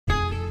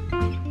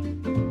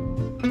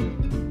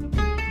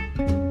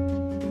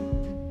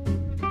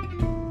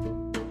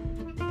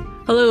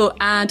Hello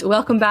and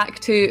welcome back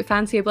to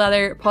Fancy a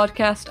Blether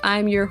podcast.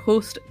 I'm your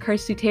host,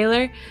 Kirsty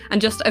Taylor, and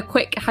just a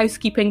quick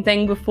housekeeping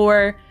thing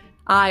before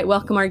I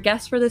welcome our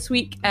guest for this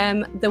week.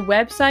 The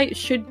website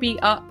should be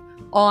up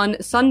on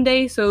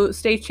Sunday, so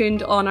stay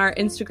tuned on our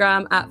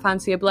Instagram at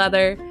Fancy a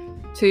Blether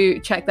to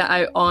check that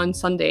out on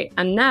Sunday.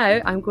 And now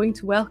I'm going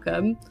to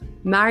welcome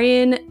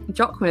Marion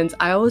Jochmans.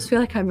 I always feel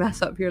like I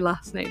mess up your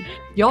last name.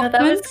 Jochmans? Yeah,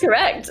 that was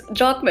correct.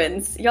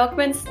 Jochmans.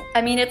 Jochmans,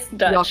 I mean, it's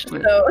Dutch.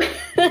 Jochmans. So.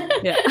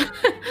 Yeah.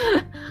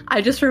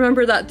 I just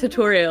remember that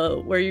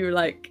tutorial where you were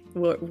like,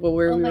 we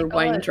were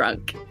wine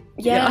drunk.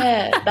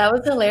 Yeah, that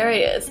was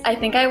hilarious. I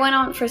think I went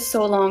on for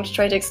so long to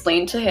try to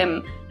explain to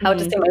him how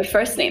to say my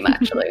first name,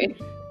 actually,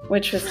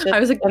 which was just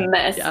a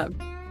mess. Yeah.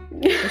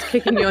 I was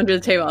kicking you under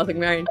the table. I was like,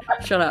 Marion,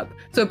 shut up.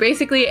 So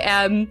basically,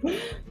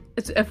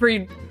 it's for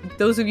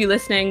those of you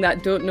listening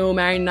that don't know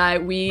Marion and I,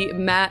 we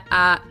met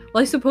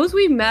I suppose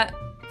we met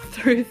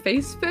through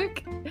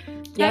Facebook,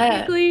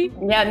 technically.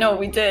 Yeah, no,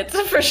 we did,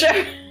 for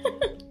sure.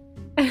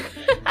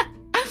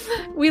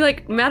 We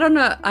met on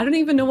I don't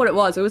even know what it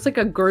was. It was like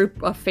a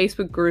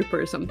Facebook group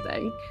or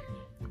something.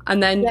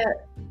 And then... Yeah.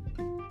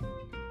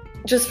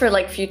 Just for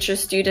future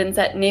students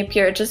at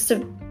Napier, just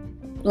to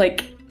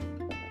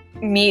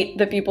meet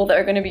the people that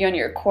are going to be on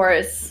your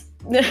course.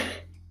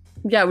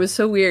 Yeah, it was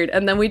so weird.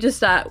 And then we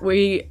just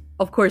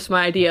of course,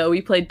 my idea, we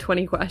played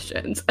 20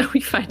 questions and we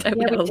found out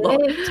we had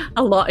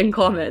a lot in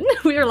common.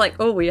 We were like,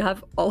 oh, we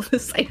have all the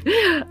same.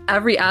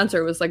 Every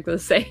answer was the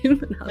same.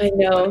 And I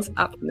know. What's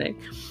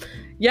happening?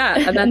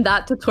 Yeah, and then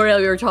that tutorial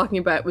we were talking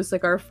about was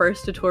our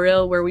first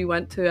tutorial where we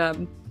went to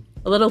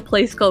a little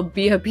place called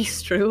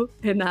Bistro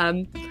in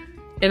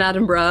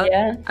Edinburgh.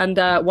 Yeah. And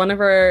one of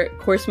our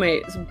course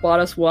mates bought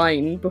us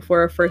wine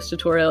before our first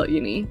tutorial at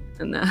uni.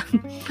 And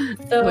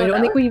so I don't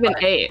think we even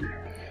ate.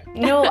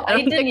 No,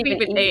 I didn't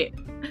even eat.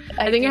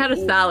 I think I had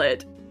a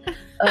salad.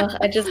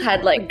 I just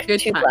had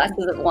 2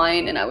 glasses of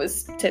wine and I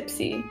was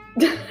tipsy.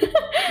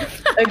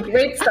 A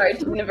great start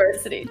to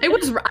university.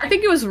 I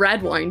think it was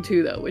red wine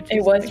too, though.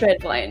 It was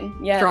red wine.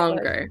 Yeah.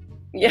 Stronger.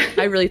 Yeah.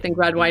 I really think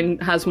red wine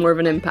has more of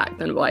an impact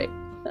than white.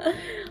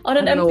 On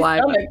an empty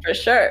stomach, for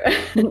sure.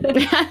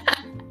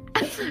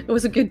 It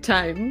was a good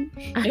time.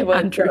 It was.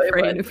 Andrew,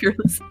 really if you're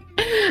listening.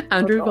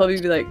 Andrew would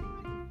probably be like,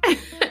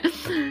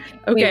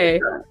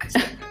 okay.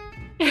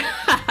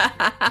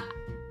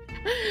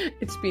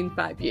 It's been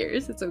 5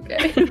 years. It's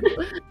okay.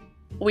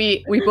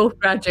 We both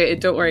graduated.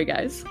 Don't worry,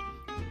 guys.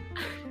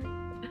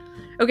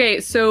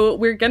 Okay, so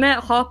we're gonna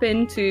hop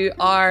into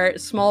our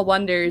small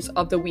wonders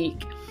of the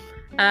week.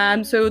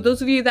 So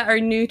those of you that are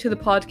new to the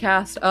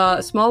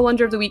podcast, small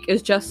wonder of the week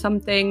is just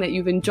something that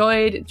you've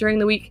enjoyed during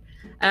the week.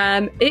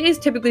 It is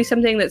typically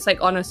something that's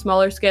on a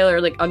smaller scale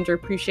or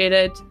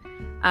underappreciated.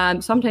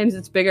 Sometimes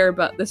it's bigger,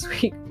 but this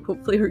week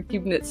hopefully we're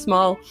keeping it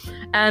small.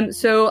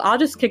 So I'll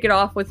just kick it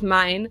off with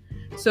mine.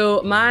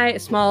 So my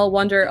small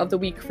wonder of the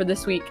week for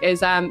this week is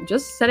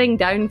just sitting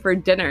down for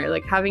dinner,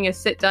 having a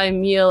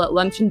sit-down meal at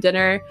lunch and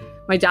dinner.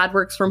 My dad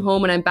works from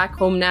home and I'm back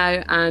home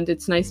now, and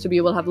it's nice to be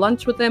able to have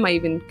lunch with him. I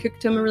even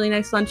cooked him a really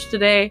nice lunch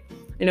today,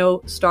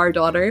 star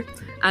daughter.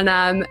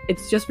 And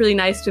it's just really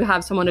nice to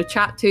have someone to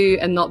chat to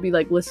and not be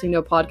listening to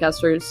a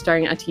podcast or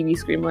staring at a TV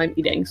screen while I'm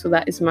eating. So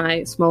that is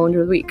my small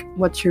wonder of the week.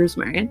 What's yours,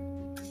 Marion?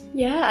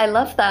 Yeah, I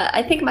love that.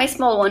 I think my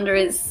small wonder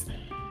is,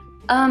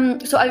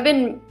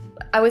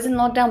 I was in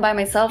lockdown by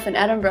myself in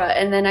Edinburgh,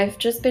 and then I've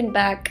just been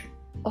back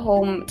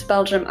home to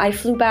Belgium. I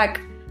flew back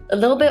a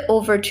little bit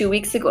over 2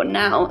 weeks ago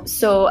now.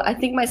 So I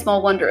think my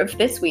small wonder of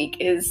this week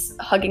is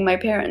hugging my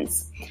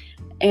parents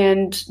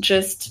and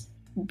just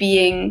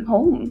being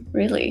home,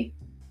 really.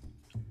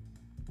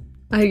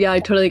 Yeah, I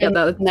totally get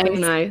that. It's so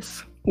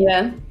nice.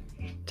 Yeah.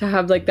 To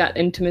have that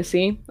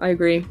intimacy. I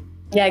agree.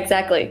 Yeah,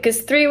 exactly.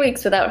 Because 3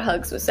 weeks without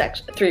hugs was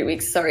 3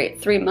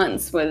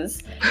 months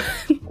was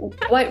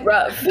quite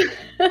rough.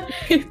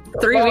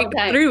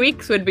 3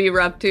 weeks would be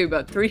rough too,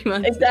 but 3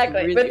 months.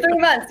 Exactly. Really but 3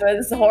 months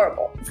was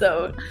horrible.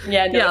 So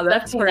yeah,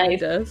 that's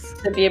horrendous.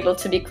 Nice to be able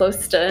to be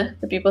close to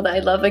the people that I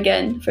love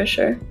again, for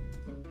sure.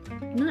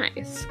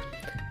 Nice.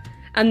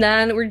 And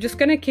then we're just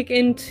going to kick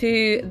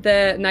into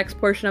the next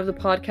portion of the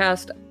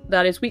podcast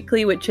that is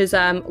weekly, which is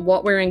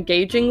what we're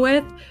engaging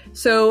with.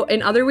 So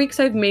in other weeks,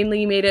 I've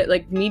mainly made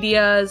it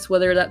medias,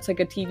 whether that's a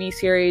TV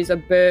series, a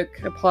book,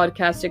 a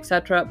podcast,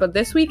 etc. But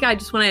this week, I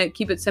just want to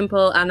keep it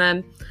simple, and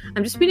I'm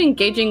just been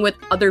engaging with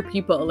other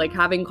people,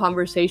 having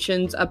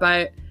conversations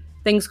about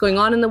things going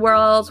on in the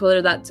world,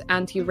 whether that's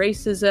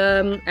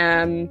anti-racism,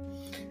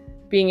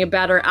 being a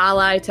better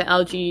ally to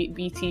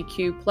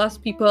LGBTQ plus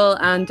people,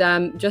 and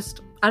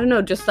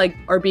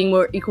or being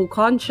more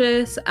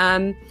eco-conscious.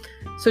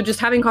 So just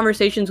having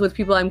conversations with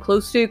people I'm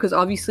close to, because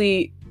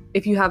obviously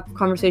if you have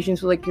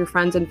conversations with your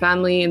friends and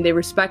family and they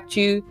respect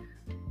you,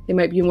 they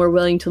might be more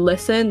willing to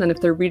listen than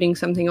if they're reading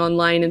something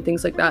online and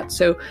things like that.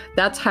 So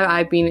that's how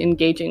I've been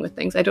engaging with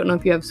things. I don't know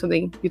if you have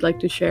something you'd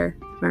like to share,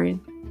 Marion.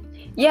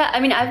 Yeah,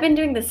 I mean, I've been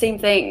doing the same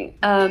thing,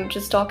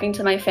 just talking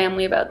to my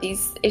family about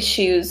these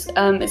issues,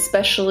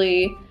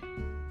 especially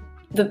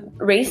the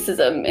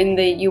racism in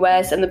the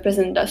US and the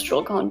prison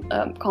industrial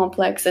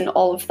complex and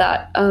all of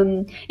that.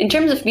 In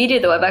terms of media,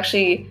 though, I've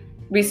actually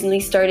recently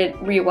started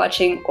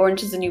rewatching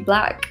Orange is the New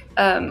Black,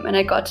 and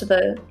I got to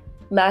the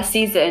last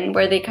season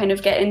where they kind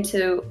of get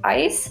into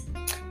ICE.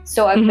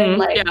 So I've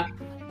been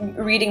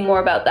reading more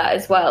about that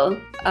as well,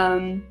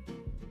 and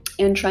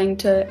trying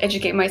to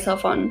educate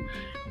myself on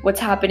what's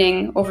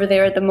happening over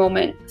there at the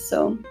moment.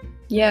 So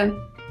yeah,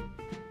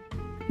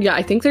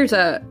 I think there's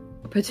a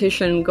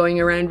petition going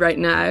around right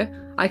now.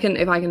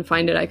 If I can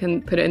find it, I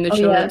can put it in the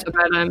show notes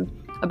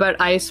about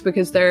ICE,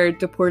 because they're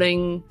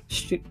deporting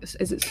students.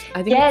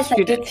 Yes,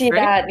 I did see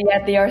that.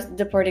 Yeah, they are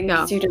deporting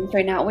students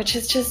right now, which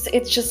is just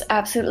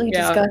absolutely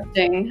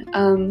disgusting.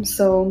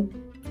 So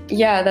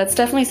yeah, that's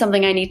definitely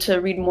something I need to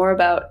read more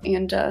about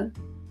and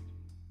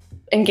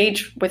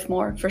engage with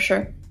more, for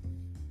sure.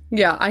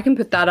 Yeah, I can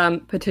put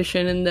that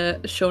petition in the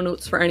show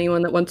notes for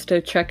anyone that wants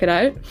to check it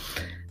out.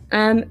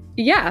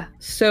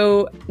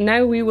 So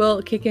now we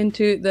will kick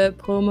into the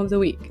poem of the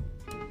week.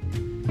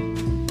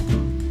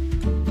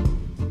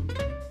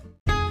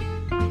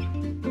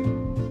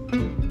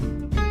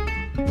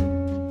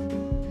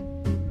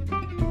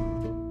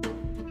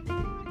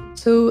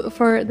 So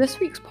for this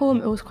week's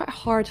poem, it was quite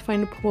hard to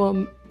find a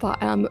poem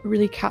that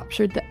really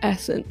captured the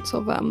essence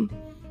of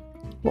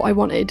what I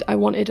wanted. I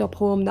wanted a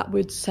poem that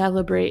would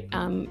celebrate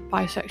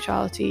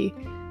bisexuality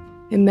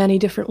in many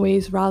different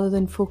ways, rather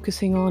than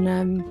focusing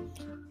on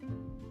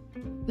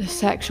the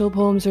sexual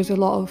poems. There's a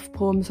lot of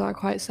poems that are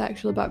quite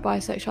sexual about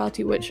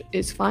bisexuality, which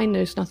is fine,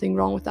 there's nothing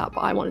wrong with that,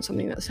 but I wanted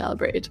something that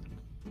celebrated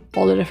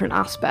all the different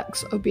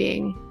aspects of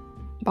being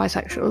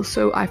bisexual.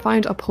 So I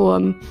found a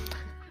poem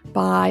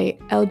by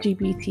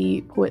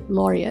LGBT poet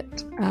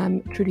laureate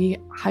Trudy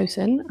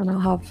Housen, and I'll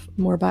have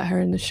more about her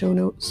in the show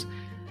notes.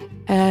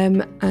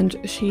 And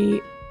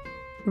she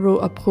wrote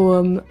a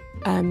poem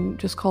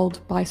just called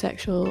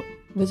Bisexual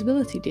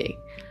Visibility Day.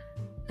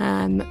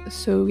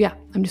 So yeah,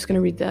 I'm just going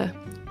to read the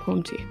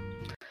poem to you.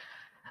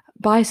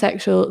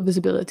 Bisexual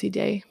Visibility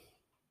Day.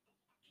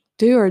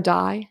 Do or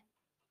die,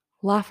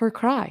 laugh or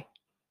cry.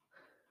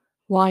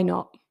 Why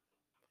not?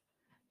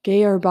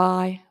 Gay or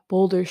bi,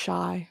 bold or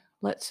shy,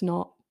 let's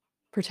not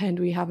pretend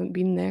we haven't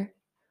been there,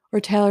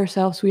 or tell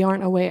ourselves we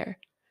aren't aware.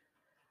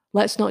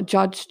 Let's not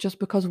judge just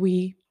because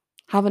we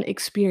haven't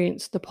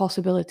experienced the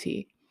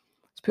possibility.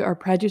 Let's put our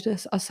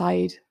prejudice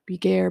aside, be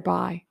gay or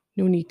bi,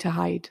 no need to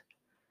hide.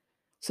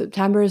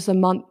 September is the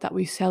month that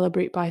we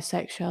celebrate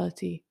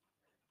bisexuality.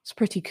 It's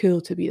pretty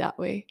cool to be that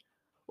way,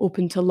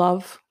 open to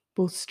love,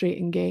 both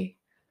straight and gay.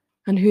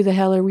 And who the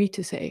hell are we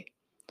to say?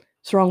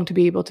 It's wrong to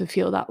be able to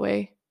feel that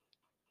way.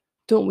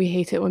 Don't we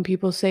hate it when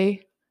people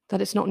say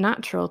that it's not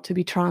natural to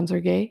be trans or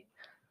gay?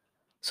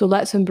 So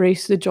let's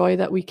embrace the joy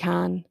that we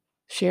can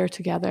share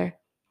together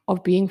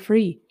of being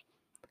free.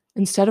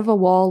 Instead of a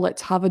wall,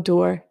 let's have a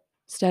door.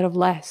 Instead of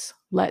less,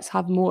 let's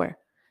have more.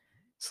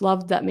 It's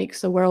love that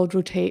makes the world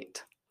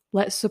rotate.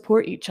 Let's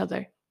support each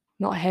other,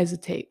 not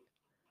hesitate.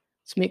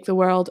 Let's make the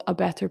world a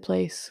better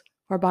place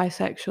for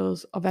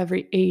bisexuals of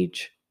every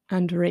age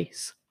and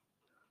race.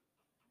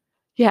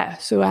 Yeah,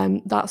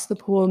 so that's the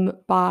poem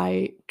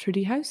by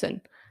Trudy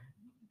Housen.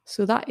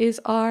 So that is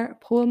our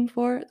poem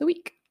for the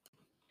week.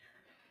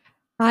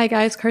 Hi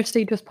guys,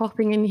 Kirsty just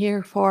popping in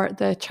here for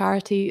the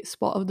charity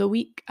spot of the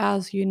week.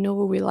 As you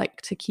know, we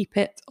like to keep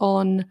it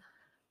on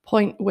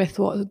point with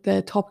what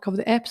the topic of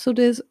the episode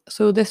is.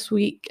 So this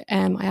week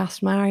I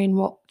asked Marion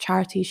what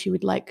charity she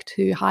would like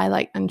to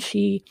highlight, and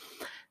she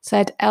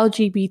said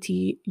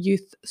LGBT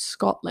Youth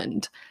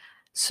Scotland.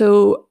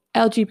 So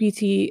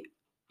LGBT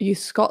Youth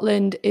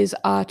Scotland is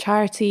a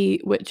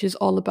charity which is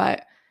all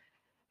about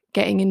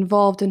getting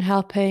involved in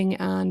helping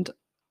and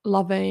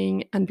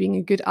loving and being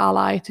a good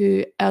ally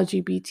to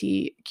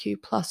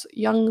LGBTQ plus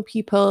young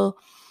people,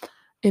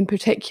 in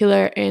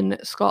particular in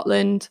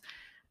Scotland.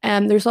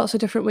 There's lots of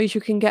different ways you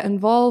can get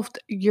involved.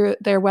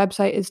 Their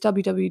website is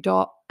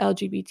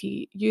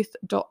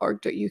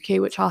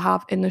www.lgbtyouth.org.uk, which I'll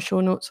have in the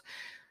show notes.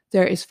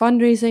 There is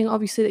fundraising,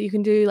 obviously, that you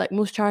can do, like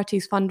most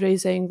charities,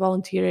 fundraising,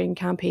 volunteering,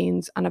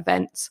 campaigns and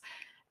events.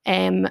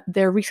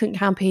 Their recent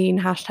campaign,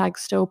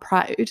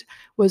 #StillProud,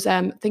 was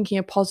thinking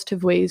of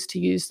positive ways to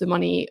use the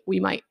money we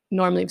might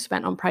normally have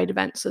spent on Pride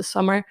events this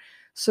summer.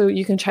 So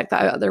you can check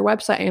that out at their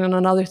website. And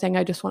another thing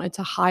I just wanted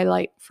to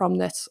highlight from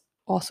this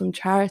awesome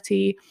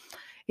charity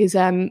is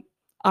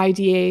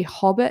IDA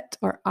Hobbit,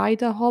 or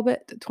IDA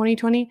Hobbit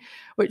 2020,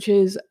 which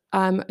is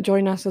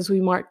join us as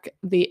we mark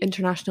the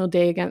International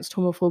Day Against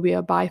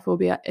Homophobia,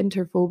 Biphobia,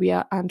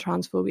 Interphobia and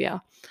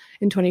Transphobia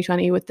in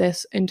 2020 with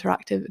this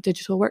interactive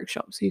digital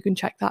workshop. So you can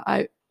check that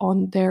out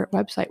on their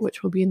website,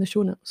 which will be in the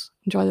show notes.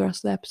 Enjoy the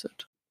rest of the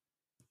episode.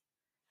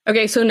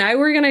 Okay, so now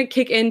we're going to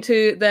kick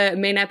into the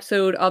main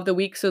episode of the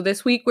week. So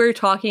this week we're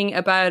talking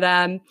about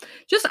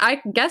just,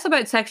 I guess,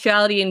 about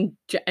sexuality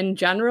in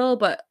general,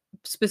 but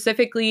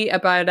specifically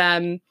about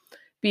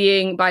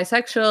being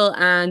bisexual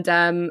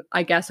and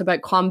I guess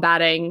about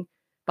combating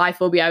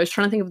biphobia. I was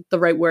trying to think of the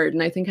right word,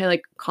 and I think I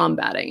like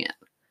combating it.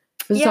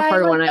 This is a Yeah, I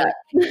hard like one. that.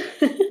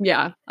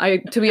 Yeah.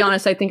 To be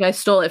honest, I think I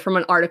stole it from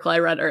an article I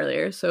read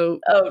earlier. So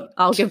Oh,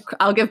 I'll give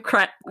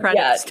credit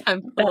yeah, to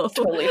Temple. that's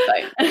totally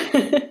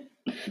fine.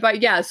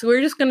 But yeah, so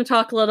we're just going to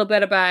talk a little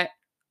bit about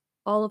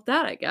all of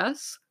that, I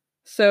guess.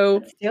 So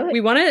Let's do it.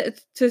 we wanted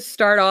to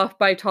start off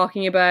by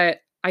talking about,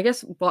 I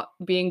guess, what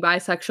being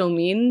bisexual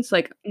means.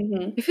 Like,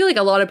 Mhm. I feel like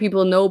a lot of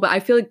people know, but I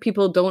feel like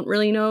people don't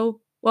really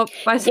know what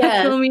bisexual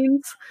Yeah.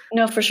 means.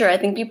 No, for sure. I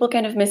think people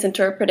kind of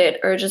misinterpret it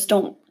or just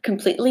don't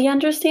completely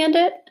understand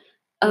it.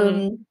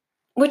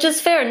 Which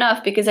is fair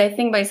enough because I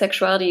think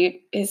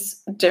bisexuality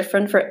is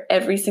different for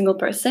every single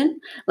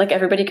person. Like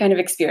everybody kind of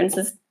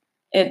experiences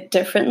it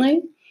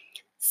differently.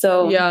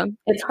 So Yeah.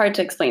 it's hard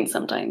to explain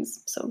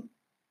sometimes. So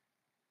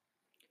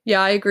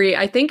Yeah, I agree.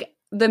 I think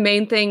the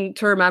main thing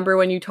to remember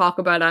when you talk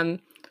about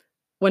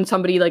when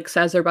somebody like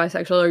says they're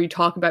bisexual or you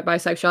talk about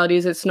bisexuality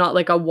is it's not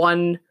like a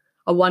one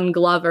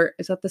glove, or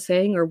is that the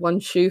saying, or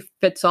one shoe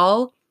fits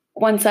all?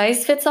 one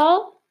size fits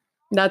all?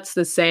 That's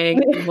the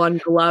saying, one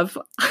glove.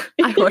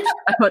 I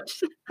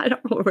watched I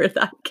don't know where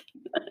that came.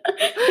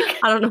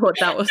 I don't know what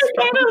that was I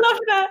from. kind of love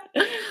that.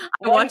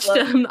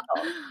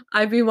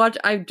 I watched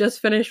I've just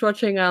finished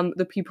watching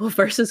The People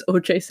versus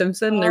O.J.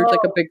 Simpson. There's like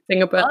a big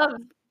thing about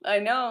Glove. I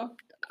know.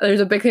 There's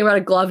a big thing about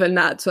a glove in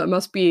that, so it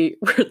must be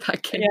where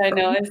that came from.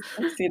 Yeah, I know.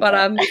 I see but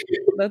that.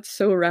 That's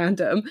so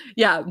random.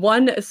 Yeah,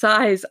 one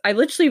size. I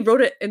literally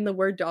wrote it in the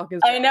Word doc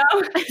as well. I know.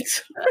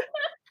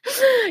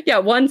 Yeah,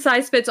 one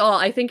size fits all.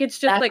 I think it's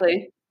just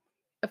Exactly.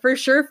 like, for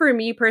sure, for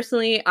me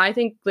personally, I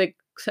think like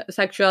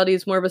sexuality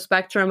is more of a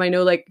spectrum. I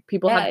know like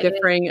people have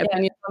differing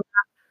opinions on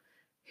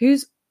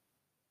that.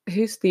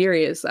 Whose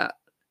theory is that?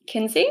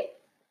 Kinsey?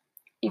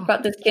 You've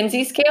got this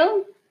Kinsey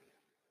scale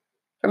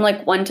from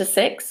like 1 to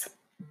 6.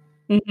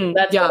 Mm-hmm.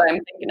 That's what I'm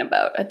thinking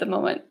about at the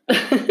moment.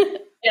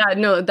 Yeah,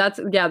 no, that's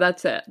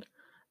it.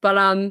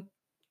 But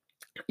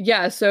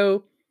yeah,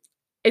 so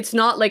it's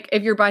not like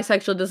if you're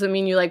bisexual doesn't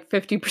mean you like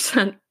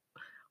 50%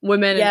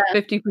 women and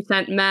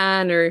 50%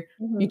 men, or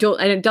you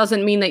don't, and it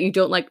doesn't mean that you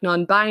don't like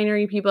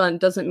non-binary people, and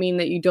it doesn't mean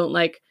that you don't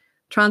like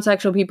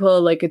transsexual people.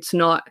 Like it's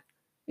not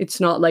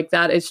like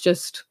that. It's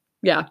just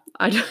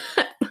I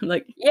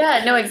like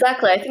Yeah, no,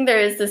 exactly. I think there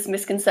is this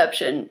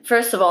misconception,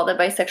 first of all, that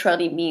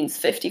bisexuality means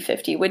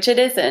 50-50, which it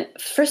isn't.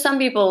 For some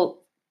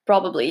people,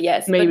 probably,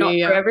 yes, maybe, but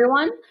not for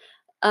everyone.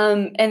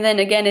 And then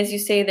again, as you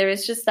say, there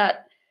is just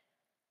that,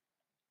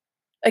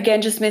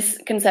 again, just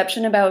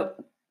misconception about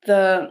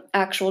the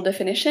actual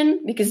definition,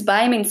 because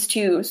bi means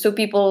two. So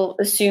people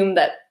assume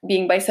that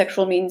being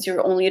bisexual means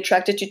you're only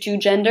attracted to two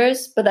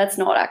genders, but that's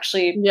not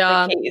actually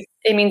the case.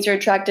 It means you're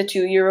attracted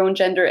to your own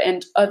gender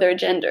and other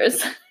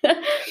genders.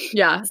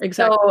 Yeah,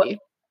 exactly.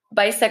 So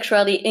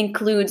bisexuality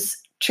includes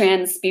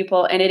trans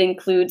people and it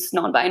includes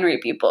non-binary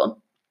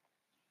people,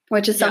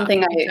 which is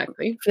something I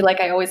feel like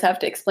I always have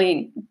to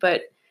explain.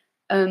 But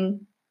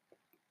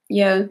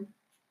yeah.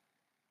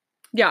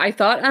 Yeah, I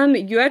thought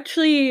you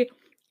actually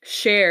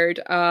shared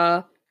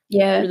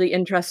really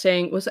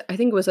interesting, I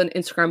think it was an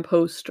Instagram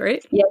post,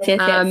 right?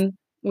 Yes.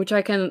 Which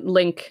I can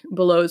link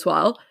below as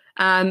well,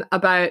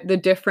 about the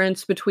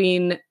difference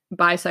between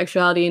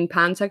bisexuality and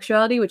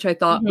pansexuality, which I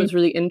thought was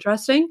really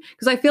interesting,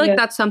 because I feel like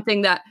that's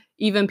something that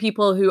even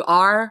people who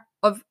are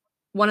of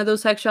one of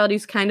those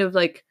sexualities kind of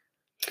like,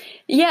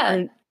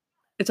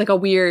 it's like a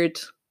weird.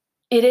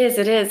 It is.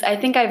 I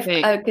think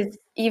because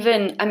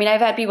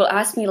I've had people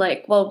ask me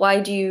like, well, why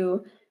do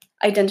you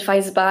identify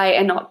as bi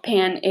and not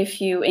pan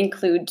if you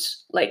include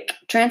like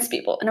trans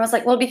people? And I was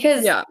like, well,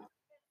 because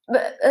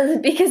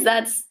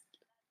that's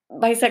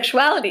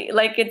bisexuality.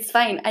 Like, it's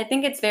fine. I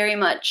think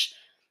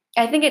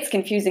it's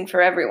confusing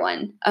for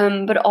everyone.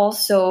 But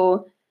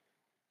also,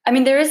 I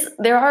mean,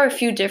 there are a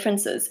few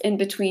differences in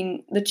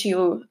between the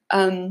two,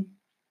 in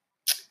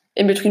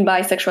between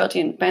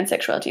bisexuality and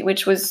pansexuality,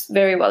 which was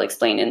very well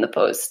explained in the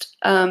post.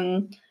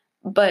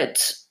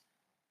 But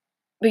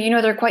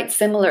they're quite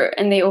similar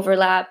and they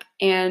overlap,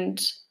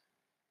 and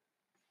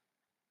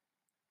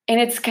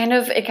it kind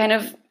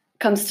of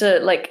comes to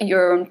like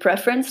your own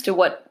preference to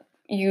what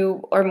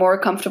you are more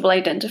comfortable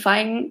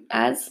identifying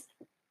as.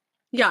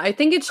 Yeah, I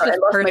think it's just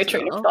personal. I lost my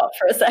train of thought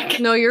for a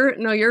second. No,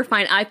 you're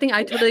fine. I think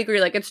I totally agree.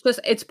 Like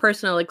it's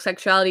personal. Like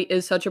sexuality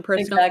is such a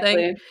personal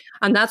thing.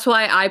 And that's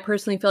why I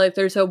personally feel like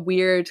there's a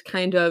weird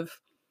kind of,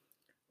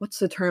 what's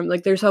the term?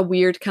 Like there's a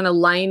weird kind of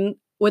line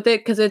with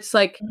it, because it's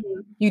like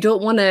you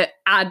don't want to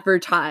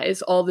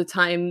advertise all the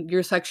time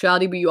your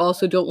sexuality, but you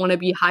also don't want to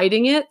be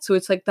hiding it. So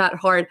it's like that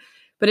hard.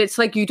 But it's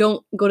like you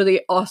don't go to the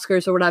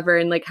Oscars or whatever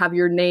and like have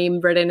your name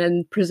written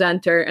and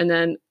presenter and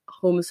then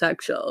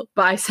homosexual,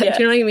 bisexual,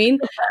 you know what I mean?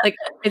 Like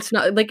it's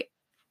not like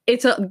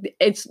it's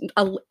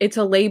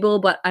a label,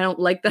 but I don't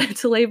like that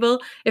it's a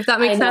label, if that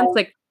makes sense.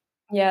 Like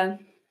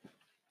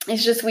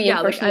it's just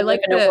unfortunately live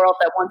in a world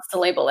that wants to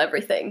label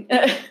everything.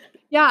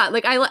 Yeah,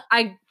 like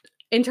I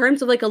in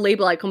terms of like a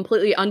label, I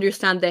completely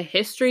understand the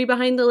history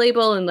behind the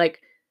label and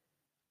like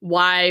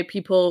why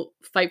people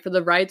fight for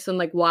the rights and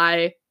like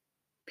why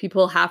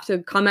people have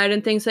to come out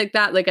and things like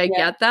that. Like I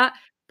get that,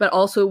 but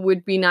also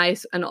would be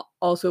nice, and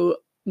also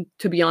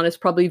to be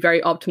honest, probably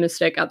very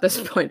optimistic at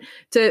this point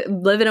to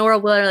live in a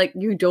world where like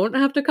you don't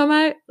have to come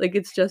out. Like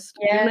it's just,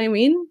 you know what I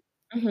mean?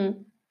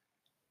 Mm-hmm.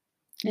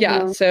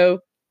 Yeah. So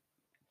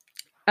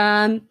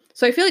I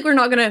feel like we're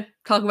not gonna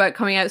talk about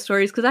coming out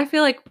stories because I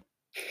feel like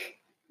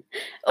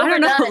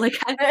overdone. I don't know,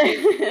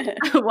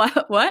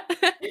 like what?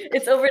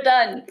 It's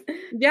overdone.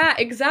 Yeah,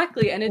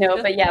 exactly. And it's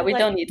no, but yeah, we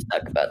don't need to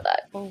talk about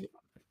that.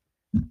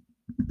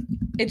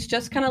 It's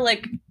just kind of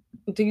like,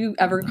 do you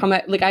ever come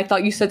out? Like I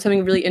thought you said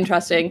something really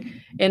interesting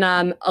in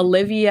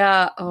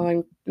Olivia. Oh,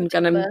 I'm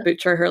gonna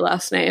butcher her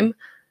last name.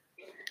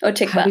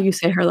 Otigba. How do you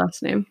say her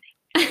last name?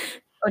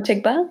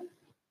 Otigba.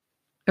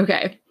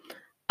 Okay.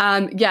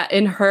 Yeah,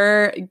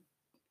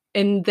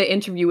 in the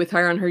interview with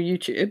her on her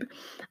YouTube,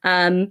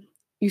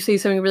 you say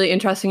something really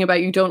interesting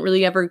about you don't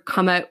really ever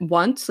come out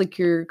once, like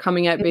you're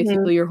coming out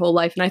basically your whole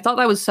life. And I thought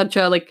that was such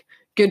a like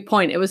good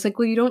point. It was like,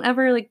 well, you don't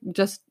ever like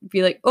just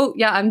be like, oh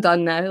yeah, I'm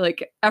done now.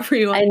 Like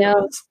everyone I know.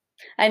 knows.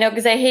 I know,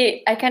 because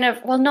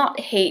not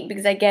hate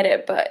because I get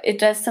it, but it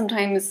does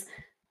sometimes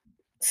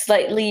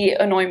slightly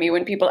annoy me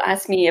when people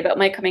ask me about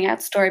my coming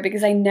out story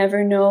because I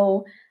never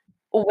know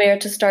where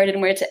to start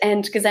and where to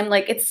end because I'm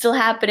like, it's still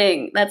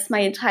happening. That's my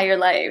entire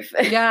life.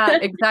 Yeah,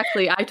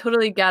 exactly. I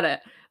totally get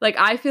it. Like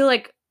I feel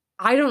like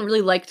I don't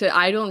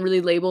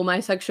really label my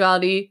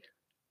sexuality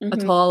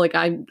at all. Like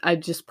I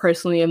just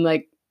personally am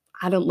like,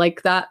 I don't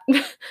like that.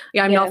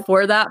 Yeah, I'm not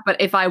for that. But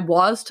if I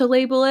was to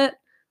label it,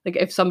 like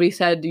if somebody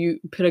said you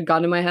put a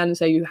gun in my hand and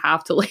say you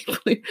have to label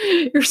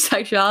your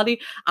sexuality,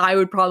 I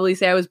would probably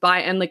say I was bi.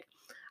 And like,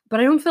 but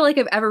I don't feel like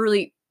I've ever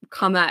really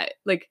come out.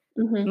 Like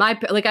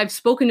I've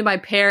spoken to my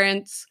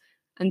parents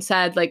and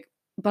said like,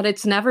 but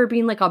it's never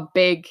been like a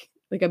big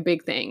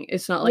thing.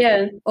 It's not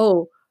like,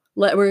 oh,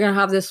 we're gonna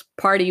have this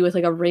party with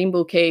like a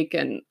rainbow cake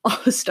and all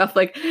this stuff.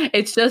 Like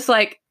it's just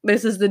like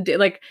this is the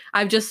like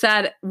I've just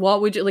said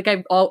what would you like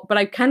but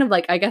I kind of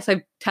like I guess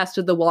I've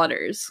tested the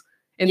waters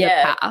in the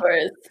past. Of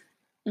course.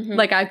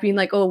 Like I've been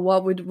like,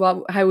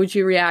 oh, how would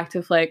you react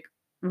if like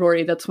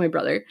Rory, that's my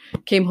brother,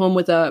 came home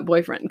with a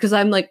boyfriend? Because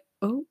I'm like,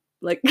 oh,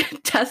 like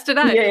test it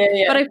out.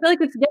 Yeah. But I feel like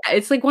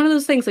it's like one of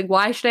those things. Like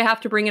why should I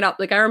have to bring it up?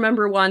 Like I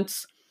remember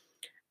once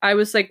I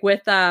was like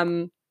with with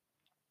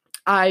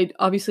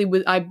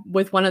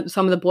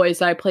some of the boys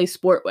that I play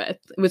sport with.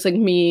 It was like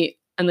me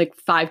and like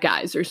 5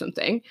 guys or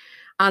something.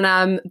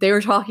 And they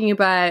were talking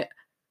about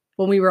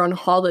when we were on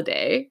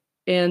holiday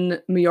in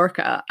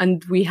Mallorca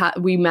and we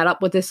met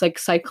up with this like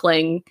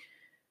cycling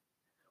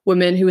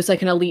woman who was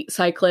like an elite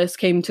cyclist,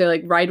 came to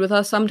like ride with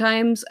us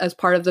sometimes as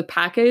part of the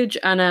package.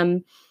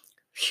 And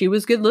she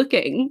was good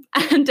looking.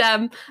 And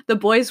the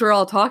boys were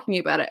all talking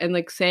about it and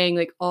like saying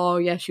like, oh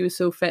yeah, she was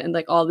so fit and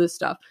like all this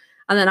stuff.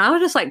 And then I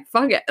was just like,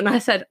 fuck it. And I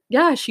said,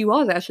 yeah, she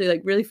was actually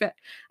like really fit.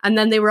 And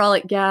then they were all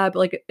like, yeah, but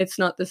like it's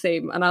not the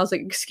same. And I was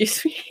like,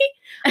 excuse me.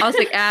 I was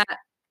like,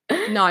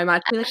 no, I'm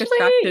actually like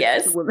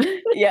attracted to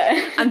women.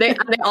 Yeah. and they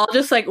all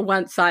just like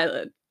went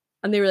silent.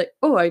 And they were like,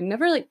 oh, I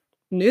never like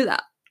knew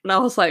that. And I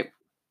was like,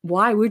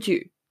 why would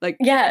you? Like,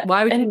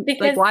 why would you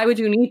like why would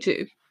you need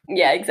to?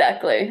 Yeah,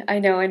 exactly. I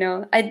know.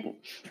 I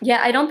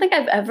don't think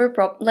I've ever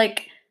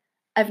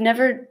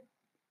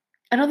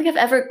I don't think I've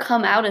ever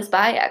come out as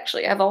bi,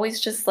 actually. I've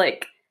always just,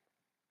 like,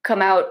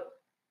 come out,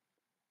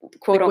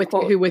 quote, like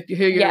unquote. Who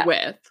you're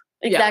with.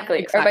 Exactly.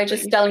 Yeah, exactly. Or by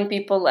just telling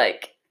people,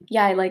 like,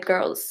 yeah, I like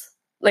girls.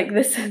 Like,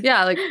 this is...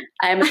 Yeah, like...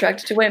 I am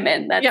attracted to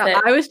women. That's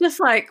it. I was just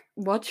like,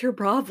 what's your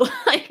problem?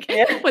 Like,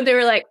 when they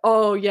were like,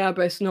 oh, yeah,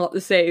 but it's not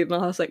the same.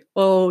 And I was like,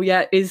 oh,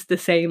 yeah, it is the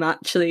same,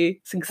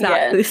 actually. It's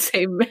exactly the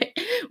same.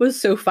 It was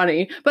so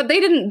funny. But they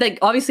didn't, like,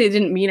 obviously they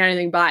didn't mean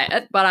anything by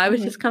it. But I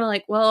was just kind of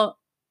like, well...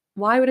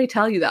 why would I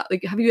tell you that?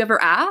 Like, have you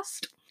ever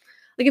asked?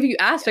 Like, if you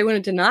asked, I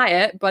wouldn't deny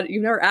it, but you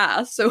never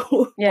asked, so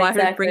why would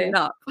I bring it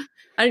up?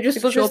 I didn't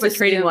just show up at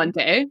training one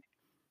day.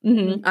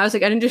 I was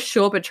like, I didn't just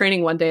show up at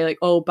training one day, like,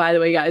 oh, by the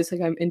way, guys,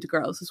 like, I'm into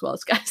girls as well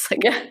as guys.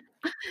 Like, you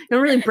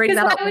don't really bring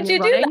that up when you're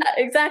running. That?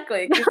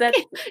 Exactly. That's,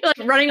 you're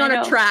like running on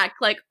a track,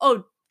 like,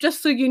 oh,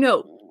 just so you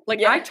know.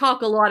 Like, I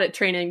talk a lot at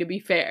training, to be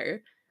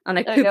fair, and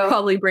I could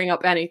probably bring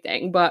up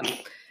anything, but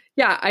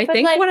yeah, I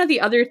think like, one of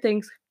the other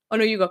things... Oh,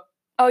 no, you go.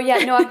 Oh, yeah,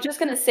 no, I'm just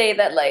going to say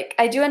that, like,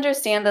 I do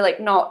understand that, like,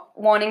 not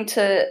wanting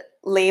to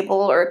label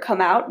or come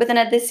out, but then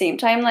at the same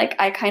time, like,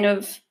 I kind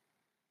of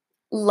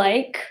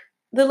like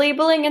the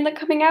labeling and the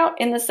coming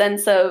out in the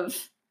sense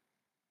of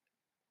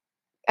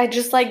I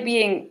just like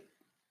being,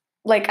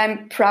 like,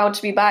 I'm proud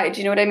to be bi, do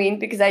you know what I mean?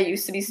 Because I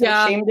used to be so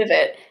ashamed of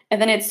it,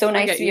 and then it's so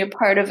nice to be a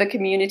part of a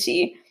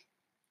community.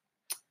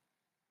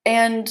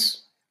 And,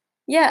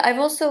 yeah, I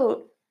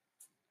also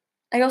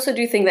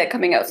do think that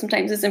coming out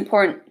sometimes is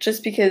important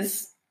just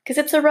because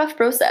it's a rough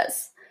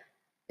process.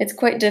 It's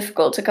quite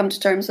difficult to come to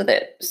terms with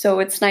it. So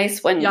it's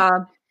nice when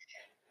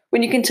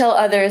you can tell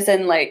others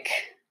and like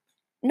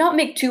not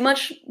make too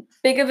much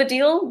big of a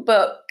deal,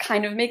 but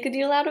kind of make a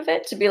deal out of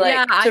it to be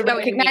like to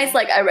recognize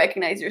like I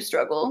recognize your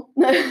struggle.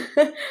 I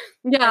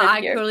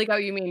totally got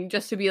what you mean.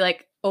 Just to be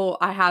like, oh,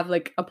 I have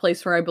like a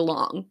place where I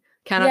belong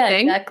kind of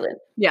thing. Exactly.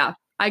 Yeah,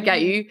 I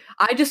get you.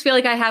 I just feel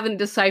like I haven't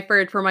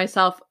deciphered for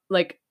myself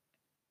like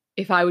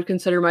if I would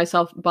consider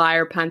myself bi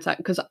or pansexual,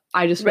 because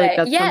I just feel like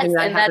that's something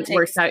that I haven't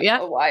worked out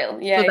yet. A while.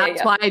 So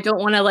that's why I don't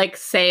want to like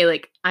say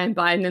like I'm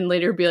bi and then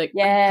later be like,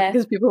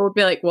 because people will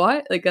be like,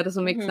 what? Like that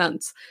doesn't make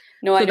sense.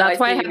 No, so I know, that's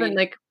why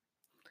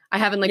I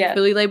haven't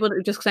fully labeled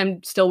it, just because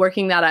I'm still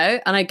working that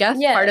out. And I guess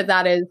part of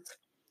that is,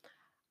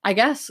 I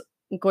guess,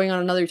 going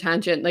on another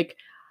tangent, like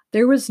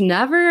there was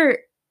never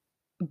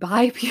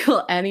bi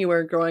people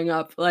anywhere growing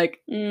up.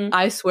 Like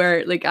I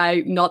swear, like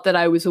not that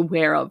I was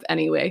aware of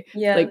anyway,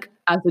 like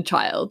as a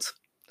child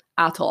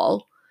at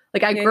all.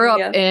 Like I grew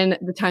up in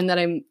the town that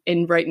I'm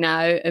in right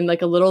now, in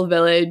like a little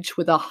village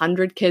with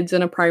 100 kids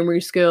in a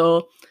primary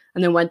school,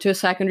 and then went to a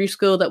secondary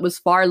school that was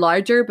far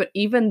larger, but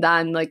even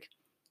then, like,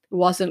 it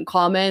wasn't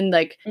common.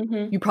 Like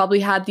you probably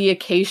had the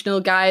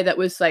occasional guy that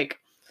was like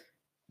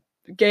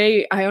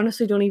gay. I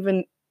honestly don't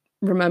even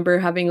remember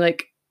having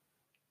like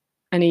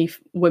any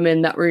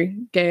women that were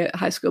gay at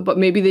high school, but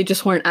maybe they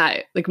just weren't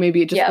out. Like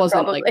maybe it just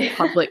wasn't probably. like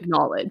public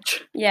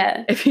knowledge.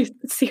 Yeah. If you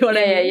see what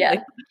I mean. Yeah.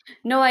 Like,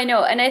 no, I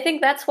know. And I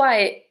think that's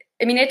why,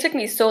 I mean, it took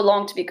me so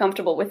long to be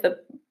comfortable with the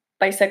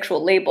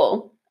bisexual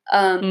label.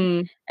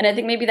 And I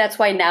think maybe that's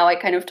why now I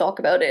kind of talk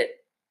about it.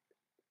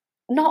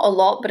 Not a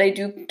lot, but I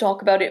do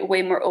talk about it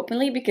way more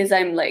openly, because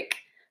I'm like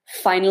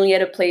finally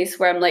at a place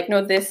where I'm like,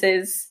 no, this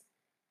is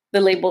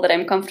the label that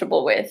I'm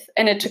comfortable with.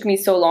 And it took me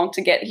so long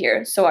to get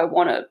here. So I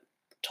want to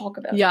talk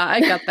about it.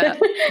 I get that.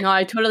 No,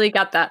 I totally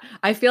get that.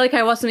 I feel like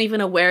I wasn't even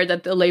aware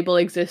that the label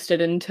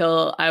existed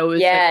until I was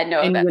in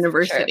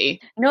university.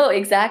 Sure. No,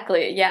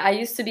 exactly. Yeah, I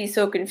used to be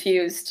so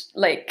confused,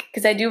 like,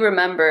 because I do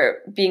remember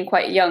being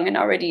quite young and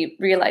already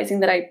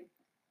realizing that I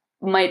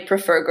might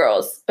prefer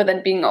girls, but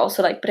then being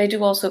also like, but I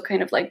do also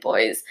kind of like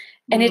boys.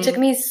 And it took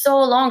me so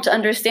long to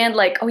understand,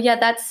 like, oh yeah,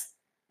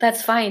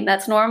 that's fine.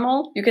 That's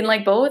normal. You can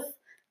like both.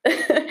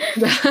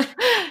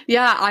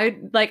 Yeah,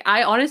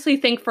 I honestly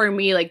think for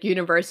me, like,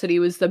 university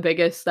was the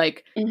biggest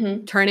like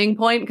turning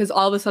point, because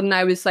all of a sudden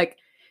I was like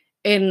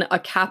in a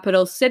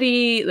capital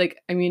city.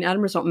 Like, I mean,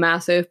 Edinburgh's not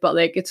massive, but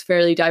like it's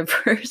fairly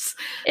diverse.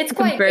 It's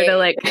quite compared big. to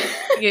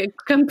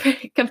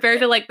like compared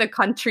to like the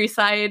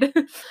countryside.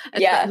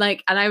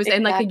 Like, and I was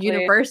in like a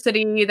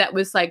university that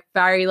was like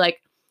very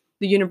like,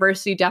 the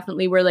university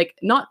definitely were like,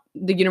 not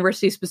the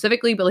university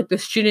specifically, but like the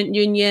student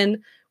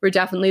union were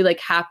definitely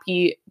like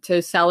happy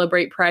to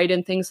celebrate Pride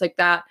and things like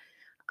that.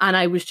 And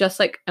I was just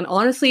like, and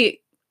honestly,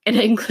 in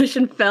English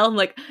and film,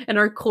 like in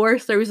our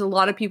course, there was a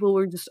lot of people who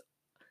were just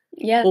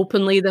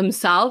openly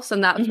themselves.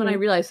 And that's when I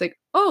realized, like,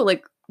 oh,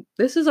 like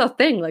this is a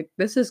thing. Like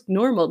this is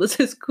normal. This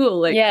is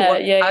cool. Like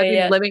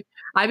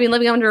I've been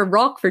living under a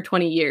rock for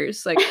 20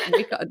 years. Like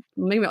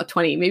maybe not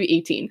 20, maybe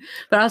 18.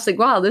 But I was like,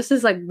 wow, this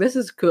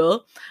is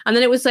cool. And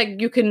then it was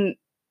like, you can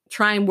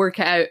try and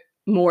work out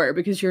more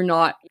because you're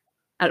not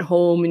at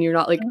home and you're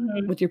not like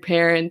with your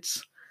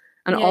parents.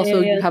 And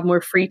you have more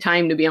free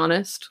time, to be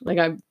honest. Like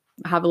I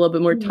have a little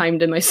bit more time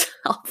to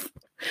myself.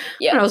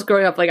 When I was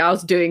growing up, like I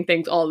was doing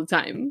things all the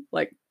time.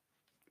 Like,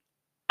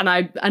 and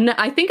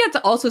I think it's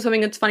also something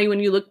that's funny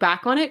when you look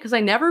back on it, because I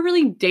never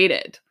really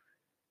dated.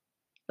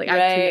 Like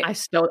I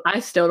still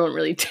don't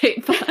really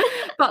date,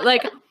 but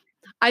like,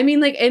 I mean,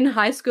 like in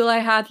high school, I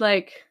had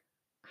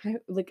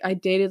I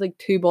dated like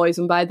 2 boys,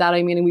 and by that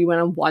I mean we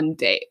went on 1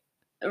 date.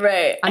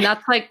 Right. And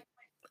that's like,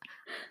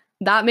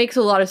 that makes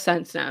a lot of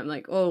sense now. I'm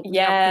like, oh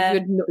yeah, you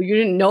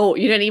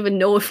didn't even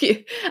know if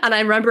you. And I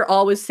remember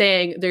always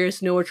saying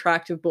there's no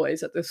attractive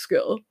boys at this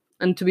school.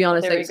 And to be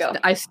honest,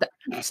 I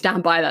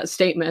stand by that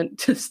statement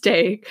to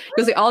stay,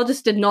 because they all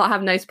just did not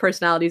have nice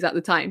personalities at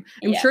the time.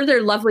 I'm sure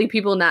they're lovely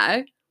people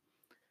now,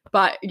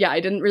 but yeah, I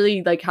didn't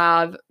really like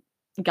have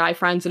guy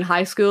friends in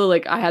high school.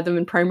 Like I had them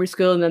in primary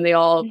school, and then they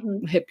all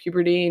hit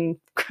puberty and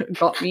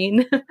got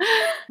mean. And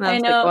I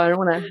was like, well, I don't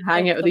want to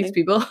hang out with these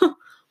people.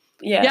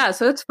 Yeah,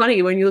 so it's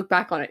funny when you look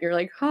back on it. You're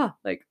like, huh,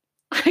 like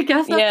I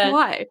guess that's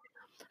why.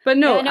 But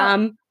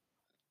no,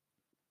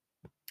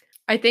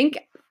 I think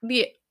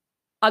the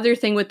other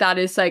thing with that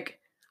is like,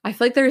 I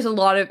feel like there's a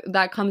lot of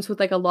that comes with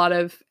like a lot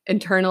of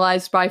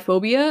internalized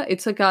biphobia.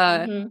 It's like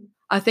a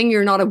thing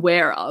you're not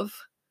aware of.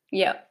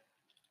 Yeah.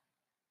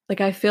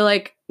 Like I feel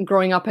like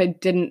growing up, I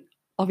didn't,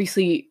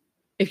 obviously,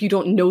 if you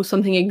don't know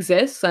something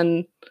exists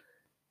and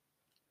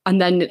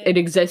then it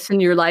exists in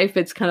your life,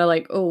 it's kind of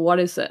like, oh, what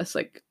is this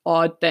like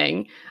odd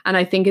thing? And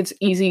I think it's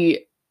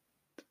easy.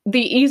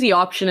 The easy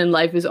option in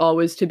life is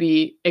always to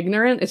be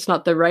ignorant. It's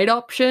not the right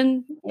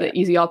option. The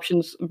easy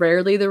option's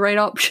rarely the right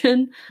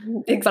option.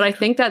 Exactly. But I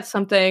think that's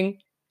something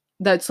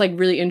that's like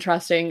really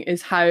interesting,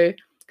 is how,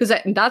 because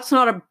that's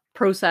not a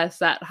process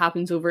that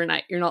happens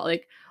overnight. You're not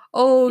like,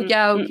 oh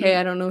yeah, okay,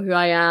 I don't know who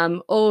I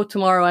am. Oh,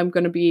 tomorrow I'm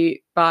going to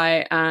be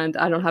bi and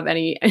I don't have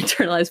any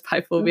internalized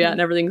biphobia and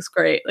everything's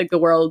great. Like the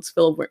world's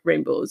filled with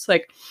rainbows.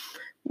 Like,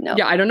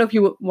 yeah, I don't know if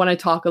you want to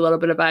talk a little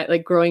bit about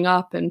like growing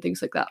up and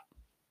things like that.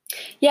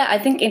 Yeah, I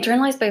think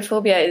internalized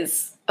biphobia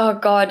is, oh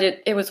God,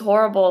 it was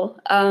horrible.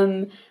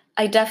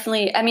 I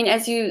definitely, I mean,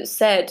 as you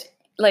said,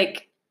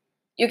 like,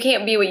 you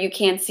can't be what you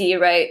can't see,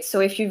 right? So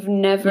if you've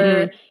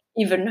never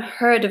even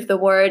heard of the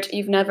word,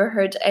 you've never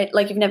heard,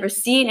 like, you've never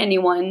seen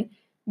anyone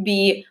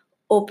be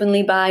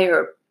openly bi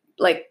or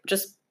like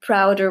just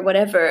proud or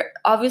whatever,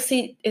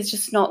 obviously it's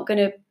just not going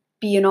to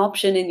be an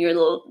option in your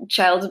little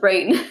child's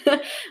brain.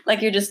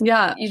 Like you just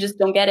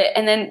don't get it.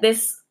 And then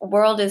this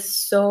world is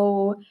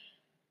so,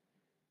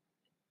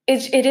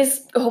 it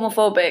is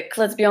homophobic,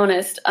 let's be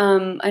honest.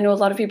 I know a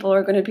lot of people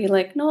are going to be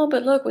like, no,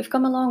 but look, we've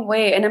come a long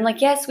way. And I'm like,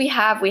 yes, we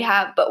have,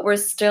 but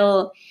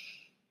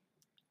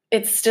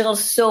it's still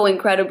so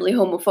incredibly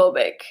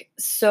homophobic.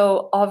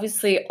 So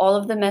obviously all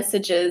of the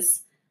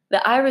messages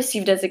that I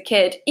received as a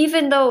kid,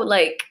 even though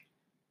like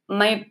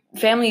my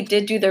family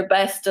did do their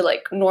best to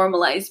like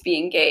normalize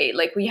being gay.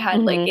 Like we had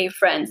like gay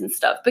friends and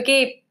stuff, but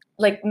gay,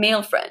 like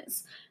male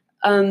friends,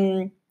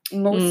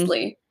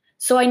 mostly.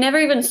 So I never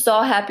even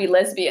saw happy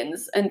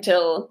lesbians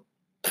until,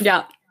 who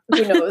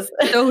knows?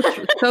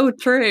 So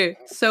true.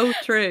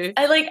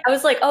 I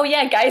was like, oh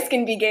yeah, guys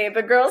can be gay,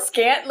 but girls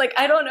can't. Like,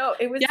 I don't know.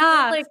 It was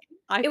like,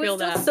 it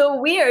was still so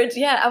weird.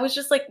 Yeah. I was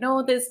just like,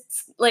 no, this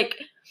like,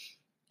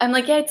 I'm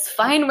like, yeah, it's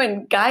fine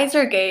when guys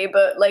are gay,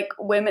 but like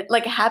women,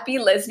 like happy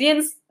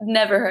lesbians,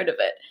 never heard of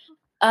it.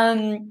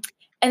 And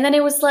then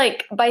it was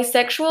like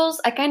bisexuals.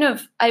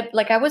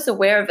 I was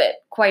aware of it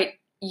quite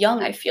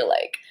young, I feel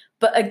like.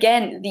 But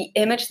again, the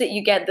image that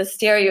you get, the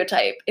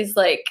stereotype is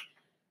like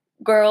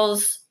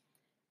girls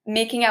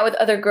making out with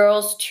other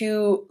girls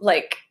to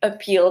like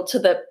appeal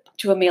to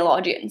a male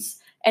audience.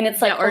 And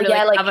it's like,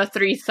 like have a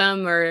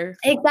threesome or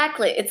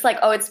exactly. It's like,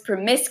 oh, it's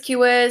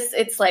promiscuous.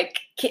 It's like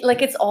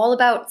it's all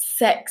about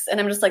sex. And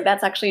I'm just like,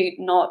 that's actually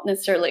not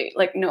necessarily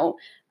like, no.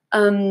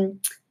 And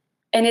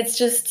it's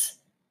just,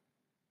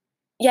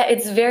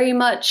 it's very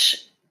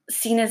much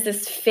seen as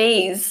this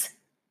phase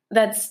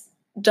that's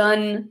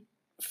done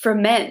for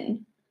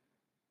men.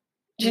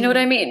 Do you know what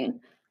I mean?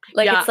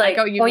 Like, it's like,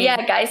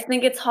 guys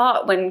think it's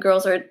hot when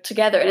girls are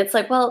together. And it's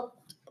like, well,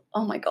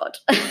 oh my God.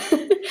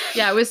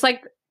 It was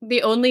like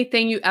the only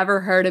thing you ever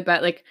heard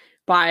about like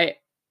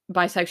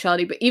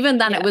bisexuality, but even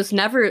then it was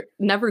never called.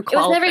 It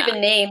was never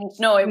even named.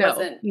 No, it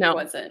wasn't. No. It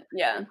wasn't.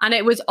 Yeah. And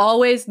it was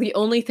always the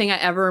only thing I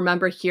ever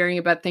remember hearing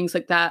about things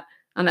like that,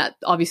 and that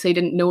obviously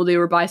didn't know they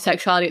were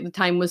bisexuality at the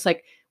time, was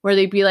like where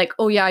they'd be like,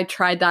 oh yeah, I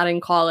tried that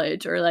in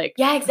college, or like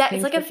exactly.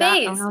 It's like a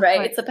phase, right?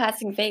 Like, it's a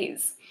passing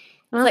phase.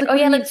 It's like, oh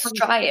yeah, let's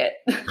try it.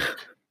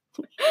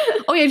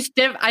 Oh yeah,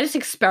 I just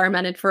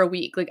experimented for a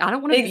week. Like, I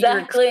don't want to be your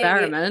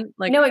experiment.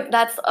 Like, no,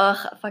 that's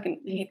I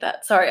fucking hate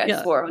that. Sorry,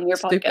 I swore on your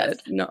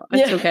podcast. No,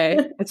 it's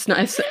okay. It's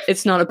nice.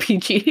 It's not a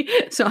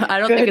PG, so I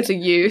don't think it's a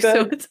U. Good.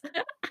 So it's.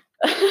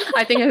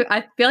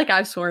 I feel like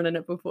I've sworn in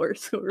it before.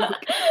 So we're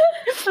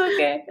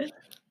okay.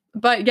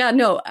 But yeah,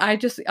 no, I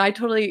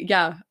totally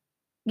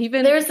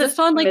Even there's just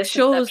on like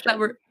shows that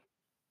were.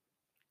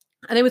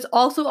 And it was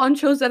also on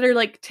shows that are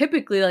like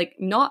typically like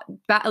not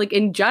bad, like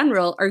in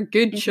general are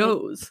good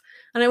shows.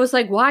 And I was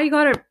like, why you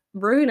gotta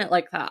ruin it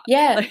like that?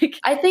 Yeah. Like,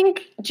 I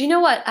think, do you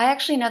know what? I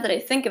actually, now that I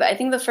think of it, I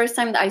think the first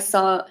time that I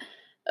saw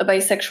a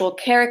bisexual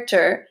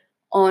character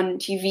on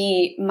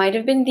TV might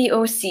have been The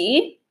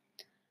OC.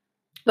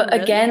 But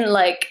again,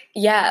 like,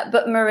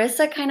 but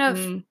Marissa kind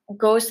of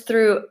goes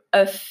through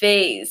a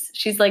phase.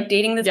 She's like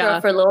dating this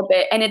girl for a little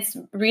bit, and it's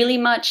really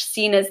much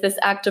seen as this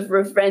act of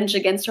revenge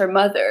against her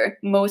mother,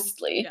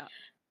 mostly. Yeah.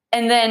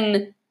 And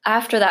then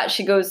after that,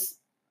 she goes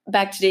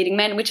back to dating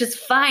men, which is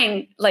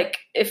fine. Like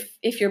if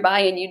you're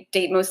bi and you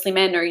date mostly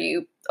men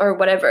or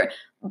whatever.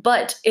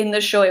 But in the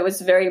show, it was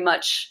very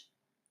much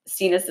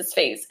seen as this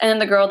phase. And then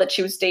the girl that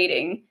she was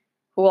dating,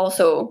 who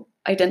also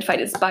identified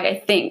as bi, I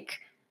think,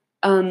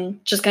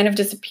 just kind of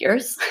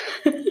disappears.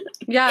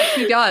 Yeah,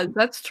 she does.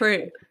 That's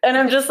true. And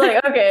I'm just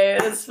like, okay,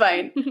 it's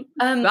fine.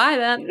 Bye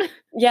then.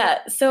 Yeah.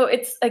 So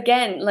it's,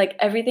 again, like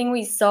everything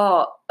we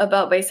saw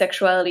about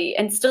bisexuality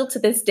and still to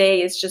this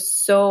day is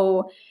just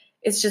so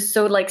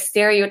like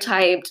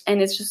stereotyped,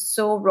 and it's just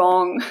so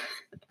wrong.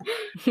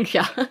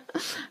 Yeah,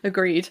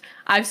 agreed.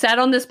 I've said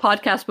on this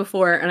podcast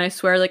before, and I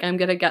swear, like, I'm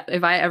gonna get,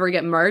 if I ever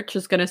get merch,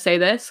 just gonna say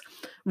this: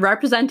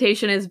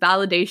 representation is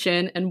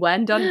validation, and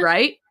when done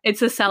right,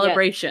 it's a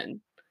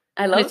celebration.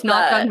 I love it's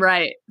not done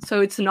right, so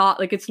it's not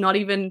like it's not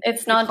even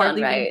done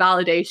right.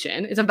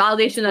 Validation. It's a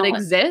validation that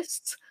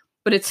exists,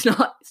 but it's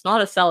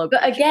not a celebration.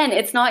 But again,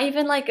 it's not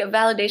even like a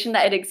validation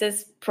that it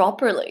exists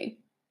properly.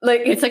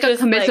 Like it's like a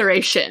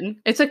commiseration. Like,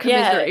 it's a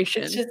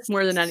commiseration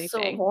more than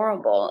anything. So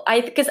horrible.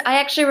 Because I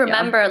actually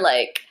remember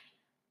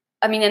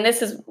and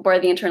this is where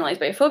the internalized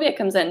biphobia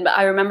comes in, but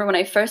I remember when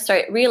I first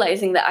started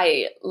realizing that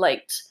I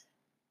liked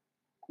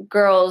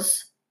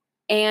girls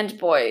and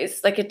boys.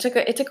 Like it took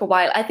a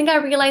while. I think I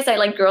realized I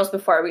liked girls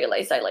before I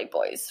realized I liked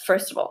boys,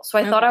 first of all. So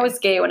I thought I was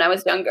gay when I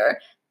was younger.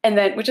 And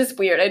then, which is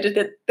weird, I did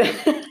it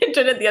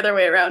the other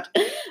way around.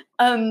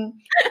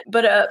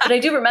 But I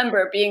do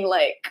remember being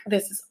like,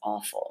 this is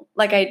awful.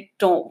 Like, I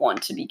don't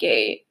want to be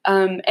gay.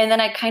 And then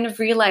I kind of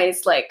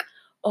realized, like,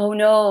 oh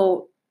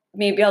no,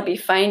 maybe I'll be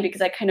fine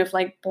because I kind of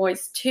like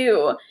boys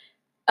too.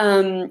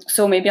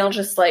 So maybe I'll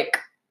just like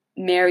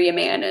marry a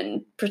man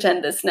and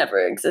pretend this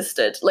never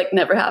existed, like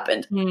never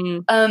happened.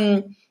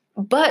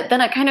 But then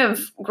I kind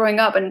of, growing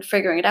up and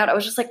figuring it out, I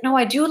was just like, no,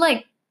 I do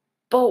like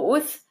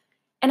both.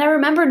 And I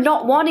remember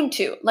not wanting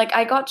to. Like,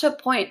 I got to a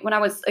point when I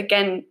was,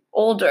 again,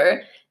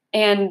 older,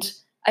 and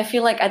I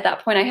feel like at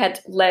that point I had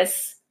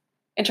less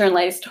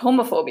internalized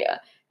homophobia.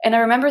 And I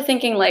remember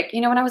thinking, like,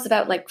 when I was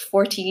about like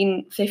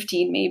 14,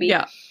 15 maybe,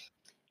 Yeah.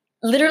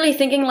 literally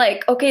thinking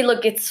like, okay,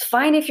 look, it's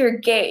fine if you're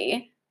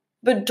gay,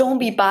 but don't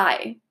be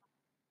bi.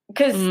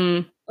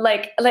 Because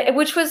like,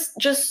 which was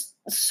just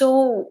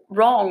so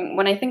wrong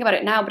when I think about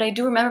it now. But I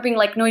do remember being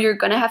like, no, you're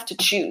going to have to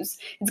choose.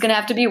 It's going to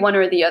have to be one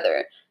or the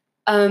other.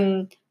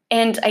 And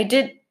I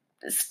did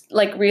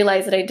like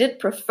realize that I did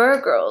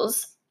prefer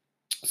girls.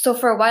 So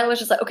for a while I was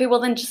just like, okay, well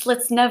then just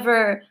let's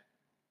never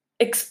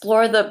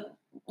explore the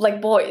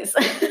like boys.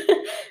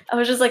 I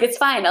was just like, it's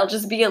fine. I'll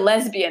just be a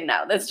lesbian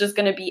now. That's just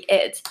going to be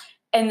it.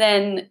 And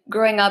then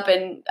growing up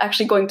and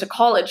actually going to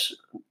college,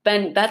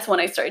 then that's when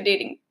I started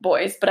dating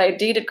boys. But I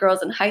dated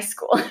girls in high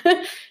school.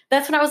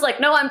 That's when I was like,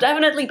 no, I'm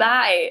definitely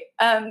bi.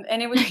 And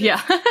it was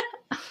just,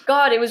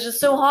 God, it was just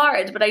so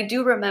hard. But I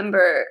do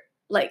remember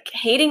like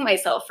hating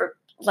myself for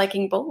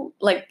liking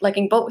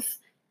both,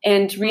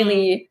 and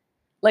really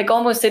like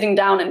almost sitting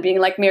down and being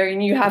like, Marion,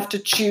 you have to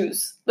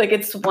choose. Like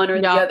it's one or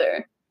the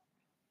other.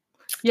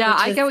 Yeah,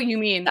 I get what you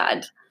mean.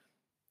 Sad.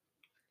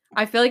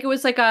 I feel like it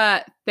was like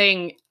a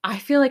thing. I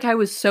feel like I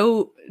was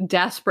so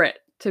desperate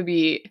to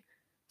be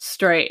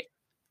straight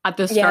at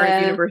the start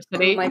of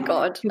university. Oh my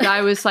God. Because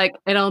I was like,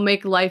 it'll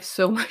make life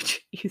so much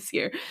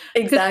easier.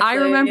 Exactly. Because I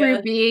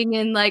remember being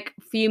in like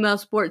female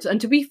sports. And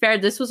to be fair,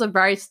 this was a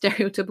very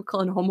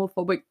stereotypical and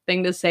homophobic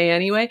thing to say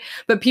anyway.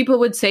 But people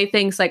would say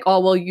things like, oh,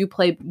 well, you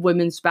play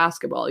women's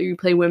basketball, you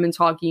play women's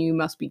hockey, you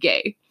must be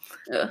gay.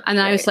 And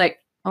I was like,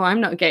 oh,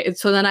 I'm not gay.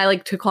 So then I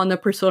like took on the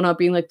persona of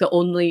being like the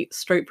only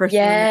straight person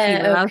on the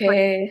team. And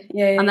okay.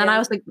 And then I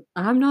was like,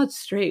 I'm not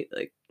straight.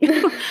 Like,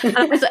 and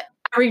I was like,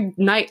 every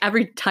night,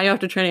 every time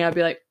after training, I'd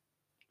be like,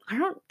 I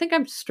don't think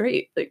I'm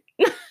straight. Like,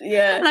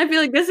 and I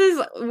feel like this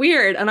is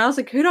weird. And I was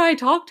like, who do I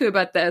talk to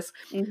about this?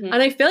 And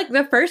I feel like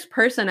the first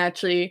person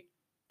actually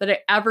that I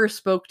ever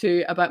spoke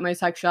to about my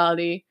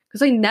sexuality,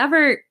 because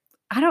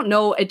I don't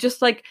know, it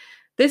just like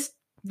this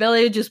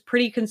village is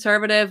pretty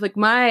conservative. Like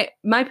my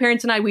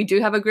parents and I, we do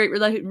have a great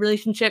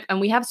relationship,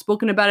 and we have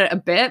spoken about it a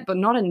bit, but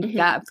not in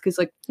depth, because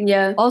like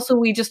also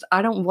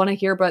I don't want to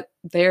hear about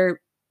their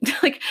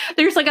like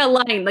there's like a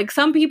line, like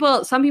some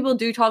people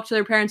do talk to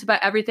their parents about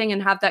everything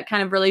and have that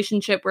kind of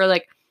relationship where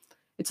like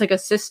it's like a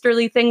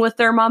sisterly thing with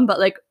their mom, but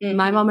like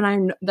my mom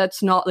and I,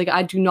 that's not like,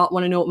 I do not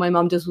want to know what my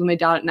mom does with my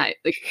dad at night,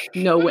 like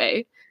no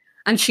way.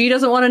 And she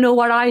doesn't want to know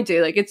what I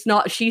do. Like it's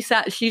not, she's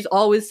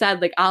always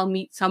said like, I'll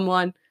meet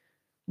someone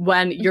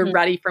when you're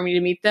ready for me to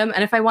meet them.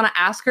 And if I want to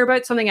ask her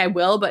about something, I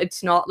will, but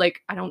it's not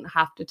like, I don't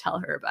have to tell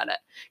her about it.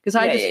 Because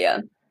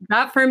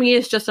that for me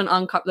is just an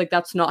like,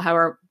 that's not how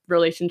our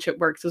relationship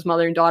works as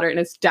mother and daughter. And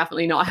it's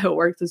definitely not how it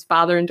works as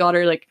father and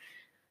daughter. Like,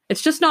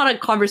 it's just not a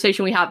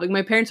conversation we have. Like,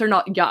 my parents are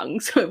not young,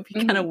 so it'd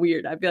be kind of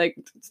weird. I'd be like,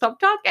 stop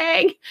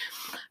talking.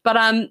 But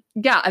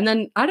yeah. And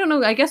then, I don't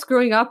know, I guess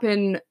growing up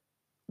in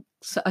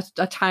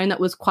a town that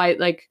was quite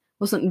like,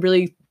 wasn't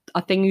really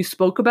a thing you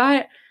spoke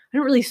about. I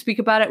didn't really speak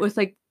about it with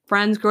like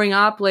friends growing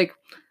up. Like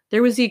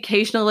there was the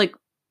occasional like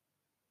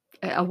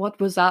what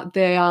was that,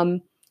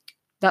 the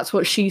that's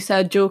what she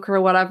said joke or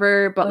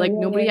whatever, but like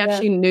nobody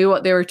actually knew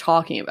what they were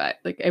talking about.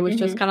 Like it was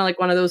just kind of like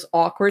one of those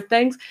awkward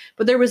things,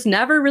 but there was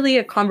never really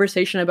a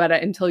conversation about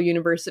it until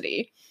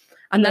university.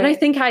 And then I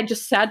think I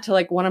just said to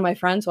like one of my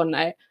friends one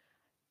night,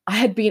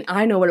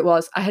 I know what it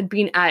was, I had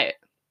been out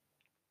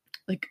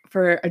like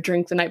for a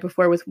drink the night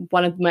before with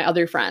one of my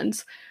other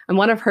friends, and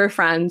one of her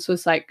friends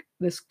was like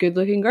this good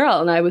looking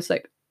girl, and I was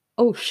like,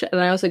 oh shit. And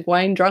I was like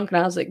wine drunk, and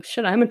I was like,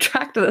 shit, I'm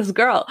attracted to this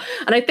girl.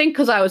 And I think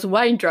because I was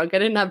wine drunk, I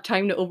didn't have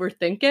time to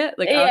overthink it.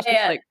 Like I was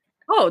just like,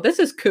 oh, this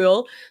is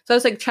cool. So I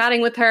was like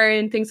chatting with her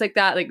and things like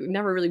that. Like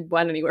never really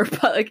went anywhere,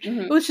 but like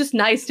it was just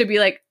nice to be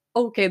like,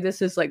 okay,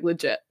 this is like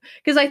legit.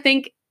 Because I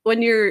think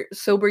when you're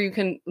sober, you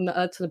can,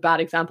 that's a bad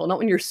example, not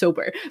when you're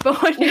sober,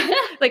 but when you're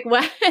like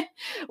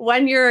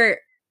when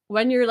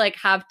you're like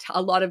have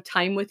a lot of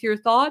time with your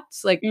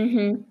thoughts, like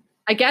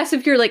I guess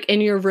if you're like in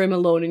your room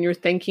alone and you're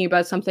thinking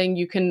about something,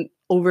 you can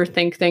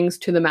overthink things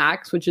to the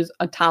max, which is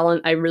a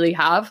talent I really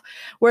have.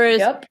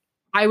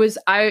 Whereas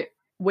I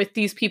with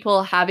these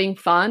people having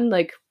fun,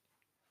 like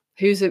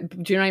do you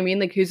know what I mean?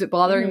 Like who's it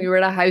bothering? We were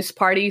at a house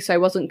party, so I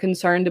wasn't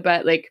concerned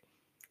about like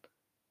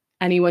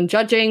anyone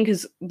judging,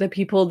 because the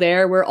people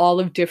there were all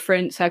of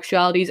different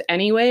sexualities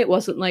anyway. It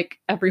wasn't like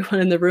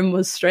everyone in the room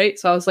was straight.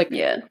 So I was like,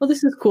 well,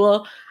 this is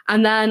cool.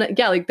 And then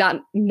like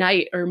that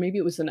night, or maybe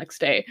it was the next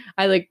day,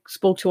 I like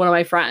spoke to one of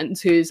my friends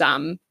who's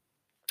a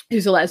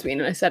lesbian,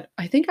 and I said,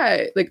 I think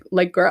I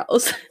like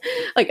girls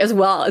like as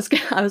well as,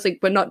 I was like,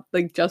 but not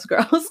like just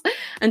girls.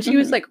 And she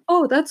was like,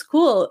 oh, that's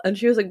cool. And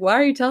she was like, why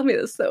are you telling me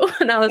this though?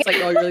 And I was like,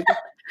 oh, you're really good.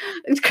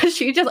 Because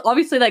she just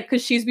obviously like,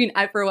 because she's been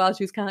out for a while,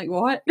 she was kind of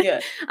like, what?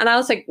 And I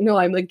was like, no,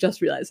 I'm like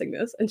just realizing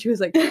this. And she was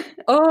like,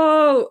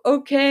 oh,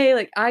 okay,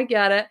 like I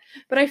get it.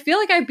 But I feel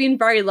like I've been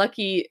very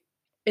lucky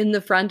in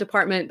the friend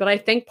department, but I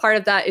think part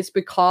of that is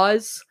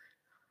because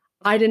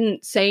I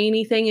didn't say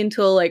anything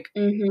until like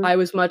I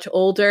was much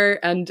older,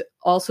 and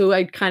also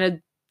I kind of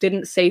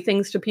didn't say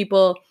things to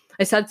people.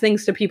 I said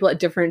things to people at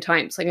different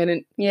times. Like I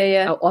didn't,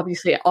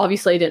 obviously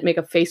I didn't make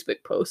a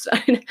Facebook post,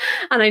 and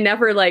I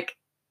never like,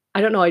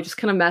 I don't know, I just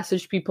kind of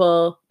messaged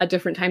people at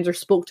different times or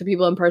spoke to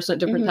people in person at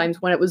different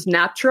times when it was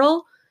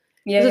natural.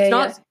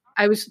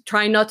 I was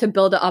trying not to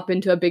build it up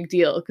into a big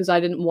deal because I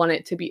didn't want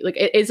it to be like,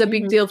 it is a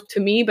big deal to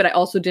me, but I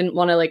also didn't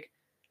want to like,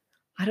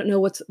 I don't know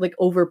what's like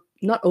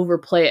not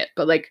overplay it,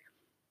 but like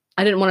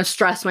I didn't want to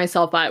stress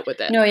myself out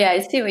with it. No, yeah, I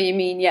see what you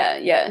mean.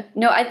 Yeah.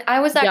 No, I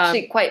was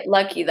actually quite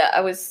lucky that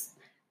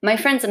my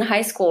friends in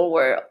high school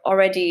were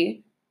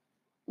already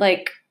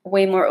like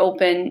way more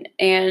open,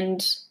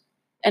 and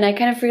I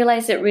kind of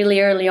realized it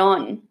really early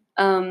on.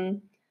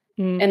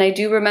 And I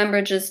do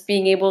remember just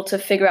being able to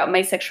figure out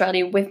my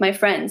sexuality with my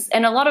friends.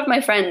 And a lot of my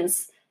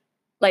friends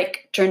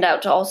like turned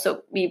out to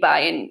also be bi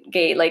and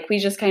gay. Like we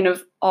just kind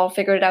of all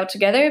figured it out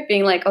together,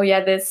 being like, oh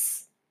yeah,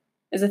 this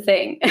is a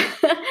thing.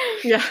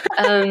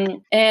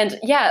 And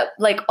yeah,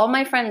 like all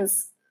my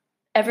friends,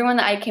 everyone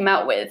that I came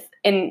out with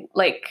in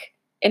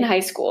high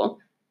school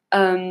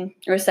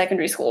or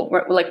secondary school,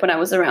 like when I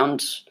was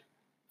around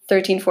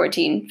 13,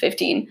 14,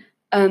 15,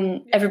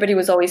 everybody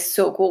was always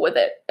so cool with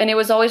it. And it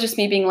was always just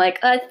me being like,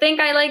 I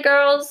think I like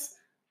girls.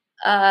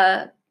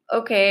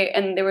 Okay.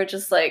 And they were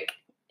just like,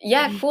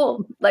 yeah,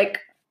 cool. Like,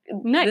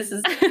 nice. This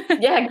is,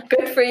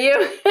 good for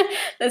you.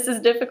 This is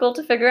difficult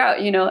to figure out,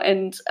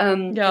 and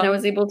I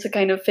was able to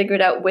kind of figure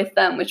it out with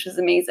them, which was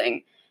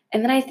amazing.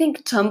 And then I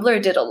think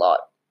Tumblr did a lot.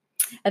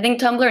 I think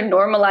Tumblr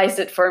normalized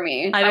it for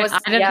me. I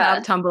didn't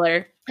have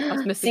Tumblr. I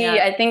was missing out.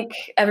 I think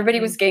everybody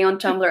was gay on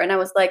Tumblr, and I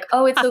was like,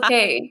 "Oh, it's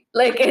okay.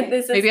 Like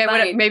this is maybe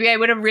I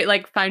would have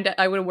found it.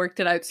 I would have worked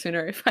it out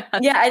sooner if I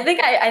had. Yeah, I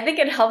think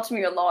it helped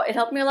me a lot. It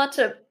helped me a lot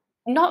to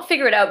not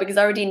figure it out because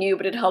I already knew,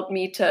 but it helped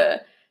me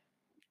to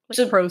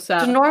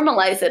process, to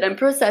normalize it and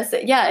process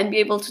it. Yeah, and be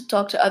able to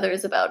talk to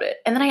others about it.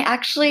 And then I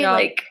actually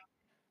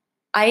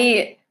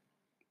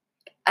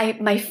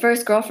my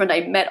first girlfriend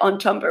I met on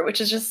Tumblr,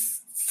 which is just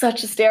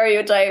such a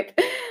stereotype.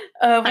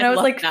 When I was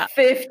like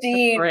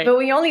 15, but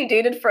we only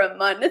dated for a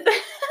month.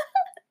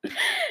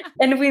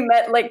 And we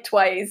met like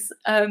twice.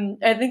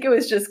 I think it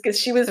was just because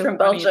she was from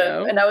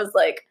Belgium, and I was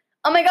like,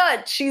 oh my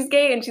god, she's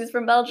gay and she's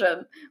from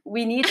Belgium.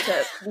 We need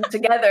to be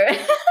together.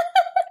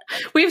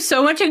 We have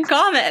so much in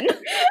common.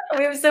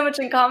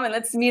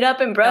 Let's meet up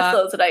in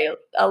Brussels. And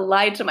I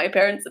lied to my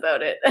parents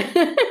about it.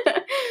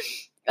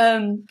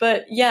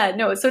 But yeah,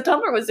 no, so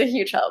Tumblr was a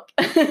huge help.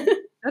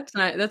 That's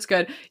nice. That's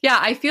good. Yeah,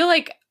 I feel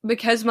like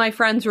because my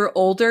friends were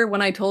older,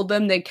 when I told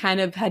them, they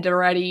kind of had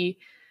already,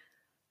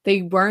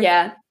 they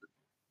weren't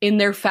in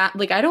their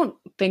like, I don't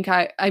think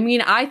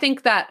I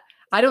think that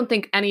I don't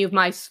think any of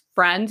my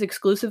friends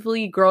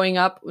exclusively growing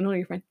up, no,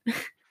 your friend,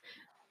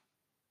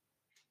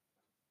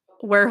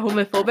 were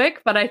homophobic,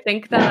 but I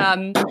think that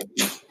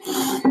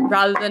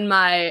rather than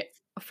my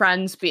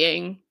friends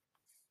being,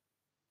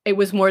 it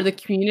was more the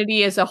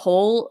community as a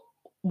whole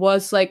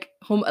was like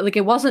like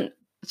it wasn't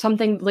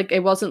something like,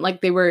 it wasn't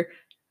like they were,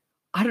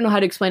 I don't know how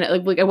to explain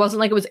it, like it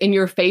wasn't like it was in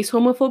your face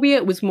homophobia.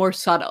 It was more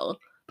subtle,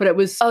 but it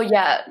was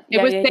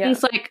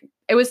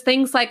it was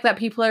things like that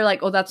people are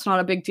like, oh, that's not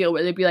a big deal,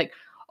 where they'd be like,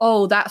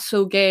 oh, that's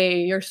so gay,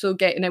 you're so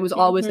gay, and it was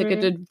always like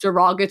a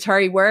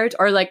derogatory word,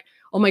 or like,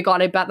 oh my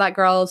god, I bet that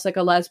girl is like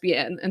a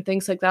lesbian, and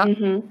things like that.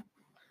 And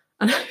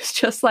I was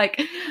just like,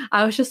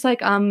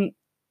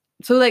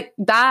 so like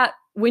that,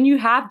 when you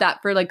have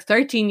that for like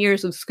 13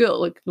 years of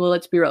school, like, well,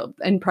 let's be real,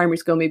 in primary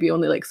school, maybe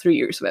only like 3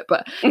 years of it,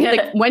 but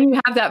like when you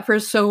have that for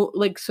so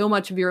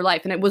much of your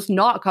life, and it was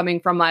not coming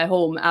from my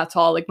home at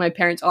all. Like my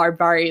parents are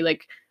very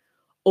like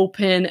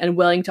open and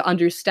willing to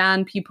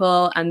understand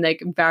people, and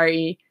like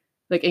very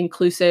like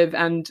inclusive,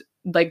 and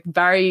like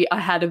very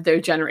ahead of their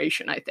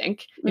generation, I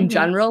think, in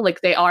general.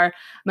 Like they are,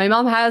 my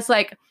mom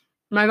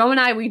and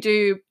I, we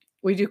do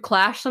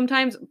clash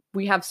sometimes.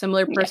 We have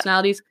similar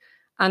personalities,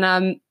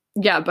 and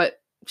but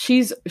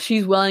she's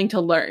willing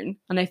to learn,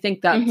 and I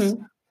think that's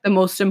the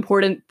most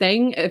important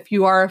thing. If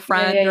you are a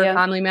friend or a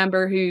family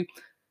member who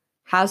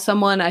has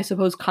someone, I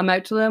suppose, come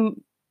out to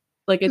them,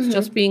 like it's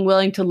just being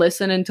willing to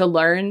listen and to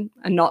learn,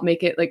 and not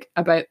make it like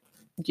about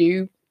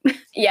you.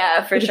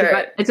 Yeah, for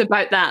sure. It's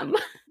about them.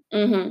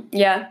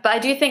 Yeah, but I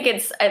do think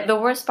it's the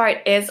worst part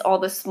is all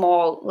the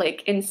small,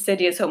 like,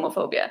 insidious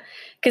homophobia.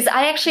 Because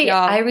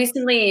I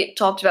recently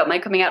talked about my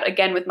coming out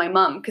again with my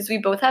mom, because we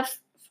both have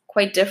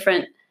quite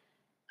different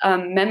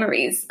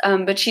memories.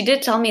 But she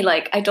did tell me,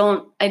 like, I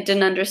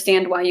didn't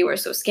understand why you were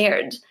so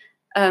scared.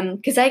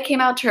 Because I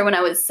came out to her when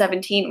I was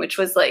 17, which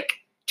was like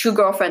 2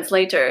 girlfriends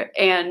later,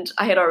 and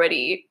I had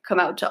already come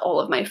out to all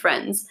of my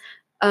friends.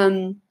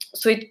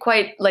 So it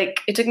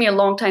took me a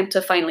long time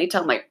to finally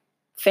tell my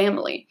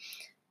family.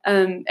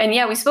 And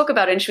yeah, we spoke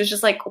about it, and she was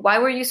just like, why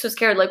were you so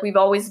scared? Like, we've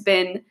always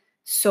been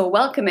so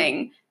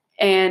welcoming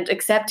and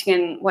accepting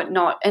and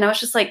whatnot. And I was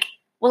just like,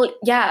 well,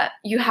 yeah,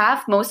 you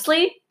have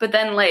mostly, but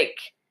then like,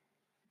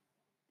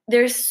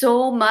 there's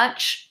so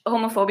much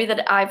homophobia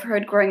that I've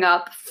heard growing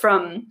up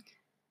from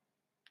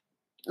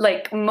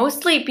like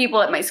mostly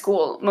people at my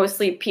school,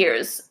 mostly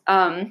peers.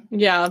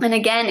 Yeah. And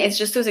again, it's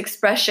just those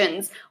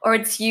expressions, or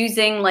it's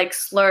using like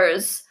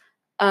slurs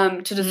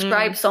to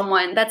describe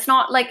someone. That's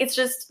not like, it's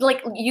just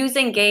like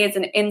using gay as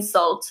an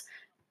insult,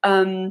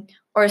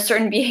 or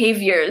certain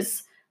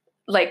behaviors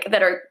like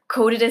that are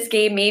coded as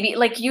gay, maybe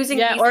like using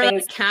these or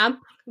things. like camp,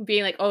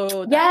 being like,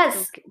 oh, that's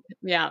Yes, okay.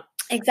 Yeah,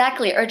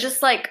 exactly. Or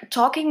just like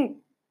talking,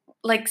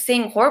 like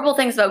saying horrible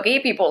things about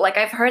gay people. Like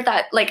I've heard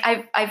that, like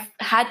I've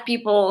had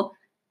people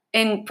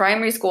in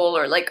primary school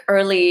or like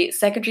early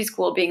secondary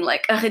school being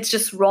like, ugh, it's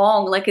just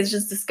wrong, like it's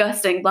just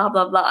disgusting, blah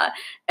blah blah.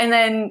 And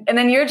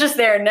then you're just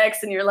there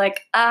next and you're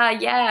like,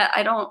 yeah,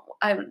 I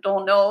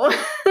don't know.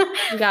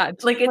 yeah.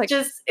 Like it's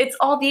just, it's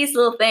all these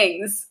little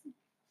things.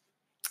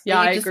 Yeah,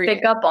 that you I just agree.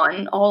 pick up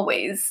on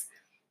always.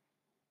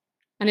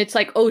 And it's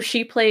like, oh,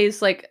 she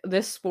plays like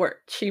this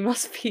sport, she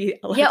must be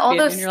a lesbian. Yeah, all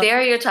those and you're like,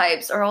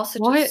 stereotypes are also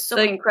what? just so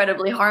Like,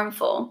 incredibly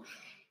harmful.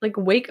 like,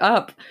 wake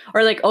up.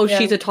 Or like, oh, Yeah.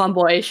 she's a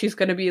tomboy, she's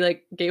gonna be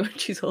like gay when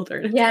she's older.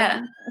 And it's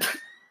Yeah.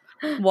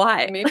 like,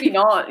 why? Maybe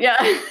not. Yeah.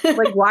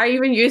 Like, why are you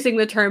even using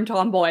the term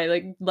tomboy?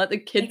 Like, let the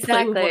kids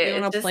play with what they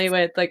want to play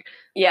with. Like,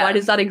 Yeah. why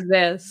does that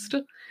exist?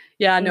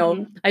 Yeah,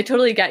 no, I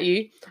totally get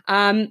you.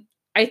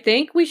 I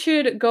think we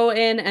should go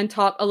in and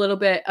talk a little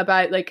bit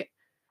about like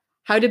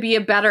how to be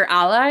a better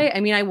ally.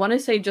 I mean, I want to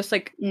say just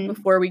like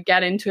before we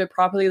get into it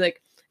properly,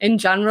 like in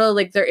general,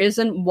 like there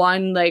isn't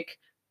one like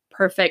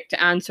perfect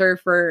answer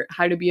for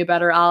how to be a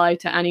better ally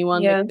to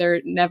anyone. Yeah. Like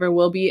there never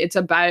will be. It's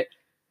about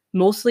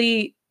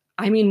mostly,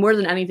 I mean, more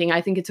than anything, I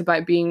think it's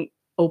about being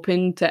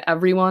open to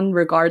everyone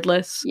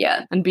regardless.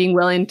 Yeah. And being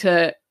willing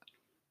to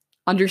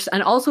understand,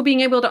 and also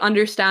being able to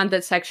understand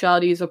that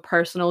sexuality is a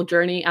personal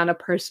journey and a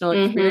personal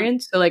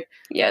experience. So like,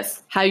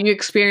 yes, how you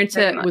experience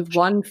very it much. with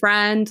one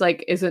friend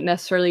like isn't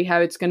necessarily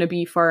how it's going to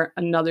be for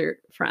another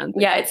friend.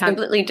 Like, yeah, it's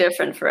completely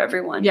different for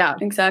everyone. Yeah,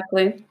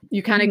 exactly.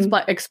 You can't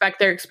expect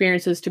their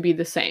experiences to be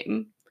the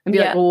same and be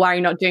like, well, why are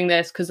you not doing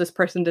this because this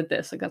person did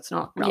this? Like that's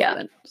not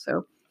relevant.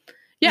 So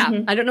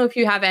I don't know if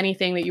you have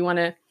anything that you want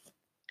to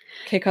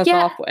kick us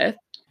off with.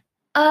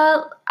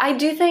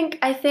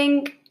 I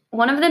think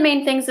one of the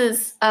main things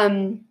is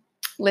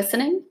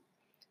listening.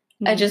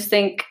 I just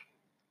think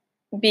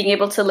being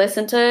able to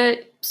listen to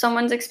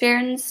someone's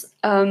experience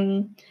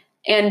and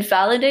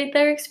validate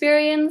their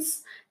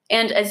experience.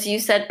 And as you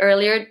said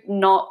earlier,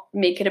 not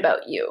make it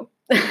about you.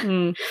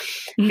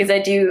 Because I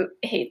do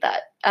hate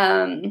that.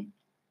 And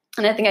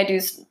I think I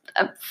do.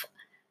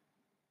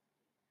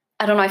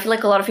 I don't know. I feel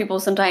like a lot of people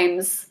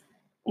sometimes,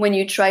 when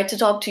you try to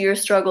talk to your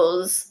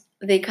struggles,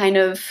 they kind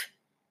of,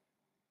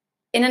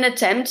 in an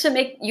attempt to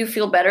make you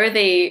feel better,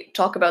 they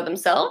talk about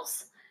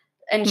themselves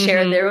and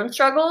share their own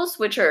struggles,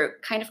 which are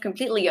kind of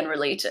completely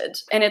unrelated.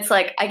 And it's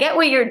like, I get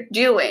what you're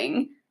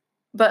doing,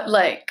 but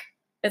like,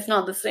 it's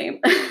not the same.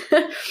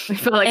 I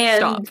feel like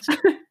stopped.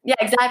 Yeah,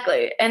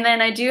 exactly. And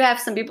then I do have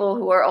some people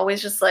who are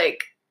always just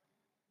like,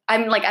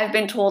 I've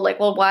been told like,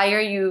 well, why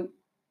are you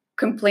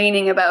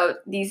complaining about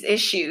these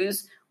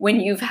issues when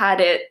you've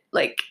had it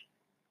like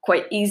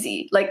quite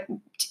easy, like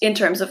in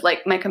terms of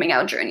like my coming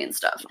out journey and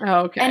stuff.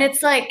 Oh, okay. And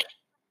it's like,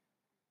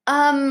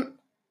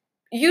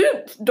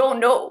 you don't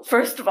know,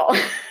 first of all.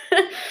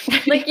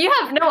 Like you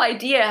have no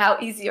idea how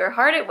easy or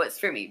hard it was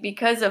for me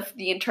because of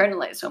the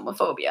internalized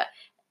homophobia.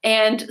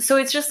 And so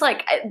it's just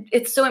like,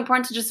 it's so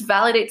important to just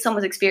validate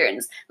someone's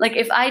experience. Like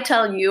if I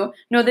tell you,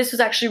 no, this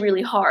was actually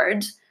really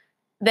hard,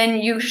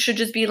 then you should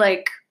just be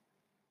like,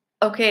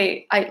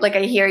 okay, I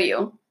hear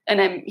you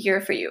and I'm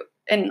here for you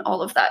and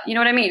all of that. You know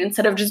what I mean?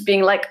 Instead of just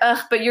being like, ugh,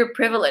 but you're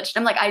privileged.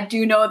 I'm like, I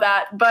do know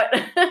that, but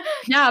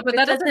yeah, but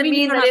that doesn't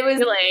mean that it was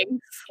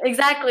feelings.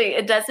 Exactly.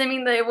 It doesn't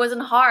mean that it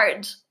wasn't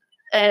hard.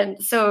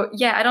 And so,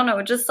 yeah, I don't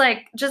know, just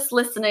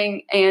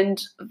listening and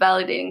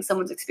validating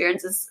someone's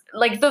experience is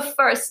like the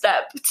first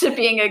step to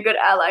being a good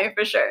ally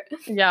for sure.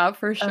 Yeah,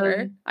 for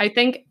sure. I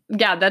think,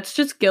 that's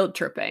just guilt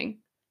tripping.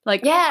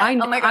 Like, yeah,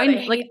 oh my God, I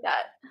hate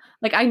that.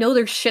 Like, I know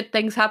there's shit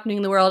things happening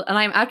in the world and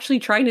I'm actually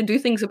trying to do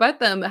things about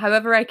them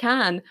however I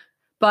can.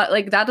 But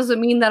like, that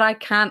doesn't mean that I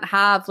can't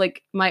have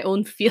like my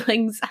own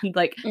feelings and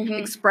like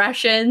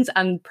expressions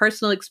and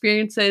personal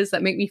experiences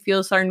that make me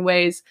feel certain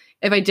ways.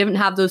 If I didn't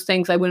have those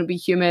things, I wouldn't be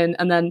human.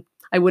 And then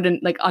I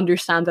wouldn't like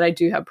understand that I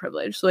do have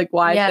privilege. So like,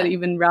 why is that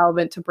even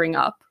relevant to bring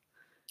up?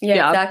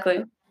 Yeah,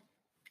 exactly.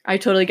 I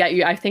totally get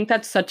you. I think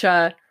that's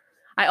I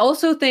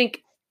also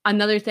think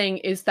another thing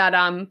is that,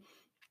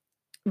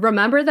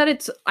 remember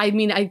that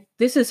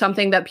this is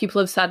something that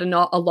people have said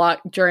a lot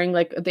during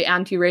like the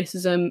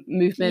anti-racism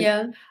movement.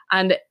 Yeah.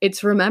 And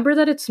it's remember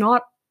that it's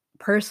not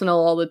personal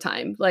all the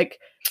time.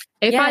 Like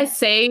if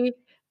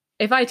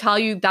I tell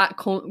you that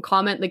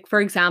comment, like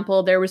for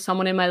example, there was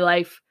someone in my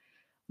life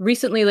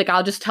recently, like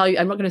I'll just tell you,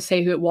 I'm not going to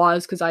say who it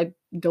was because I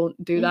don't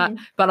do that.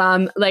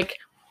 But like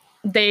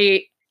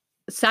they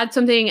said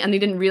something and they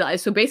didn't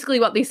realize. So basically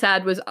what they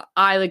said was,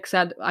 I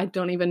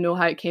don't even know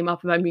how it came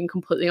up if I'm being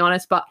completely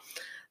honest, but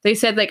they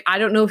said, like, I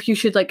don't know if you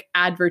should, like,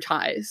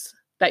 advertise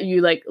that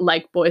you,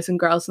 like boys and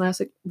girls. And I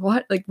was like,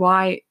 what? Like,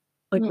 why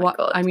Like, Oh my what?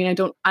 God. I mean, I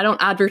don't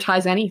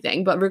advertise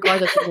anything, but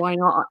regardless, like, why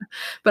not?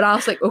 But I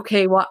was like,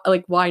 okay, what?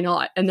 Like, why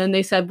not? And then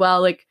they said,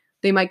 well, like,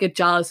 they might get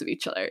jealous of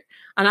each other.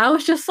 And I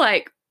was just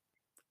like,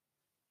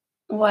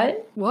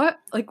 What? what?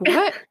 Like,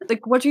 what?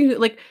 Like, what do you,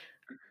 like,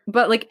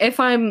 but, like, if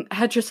I'm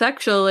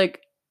heterosexual,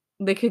 like,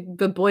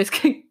 the boys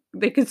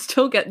they could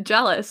still get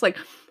jealous. Like,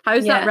 how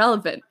is that Yeah.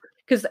 relevant?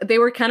 Because they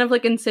were kind of,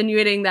 like,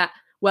 insinuating that,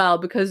 well,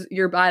 because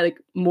you're bi, like,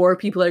 more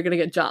people are going to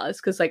get jealous.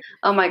 Because, like,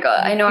 Oh my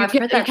God. I know. I've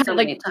heard that can't, so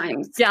like, many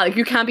times. yeah, like,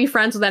 you can't be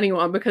friends with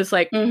anyone because,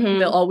 like, they'll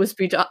Mm-hmm. always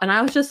be and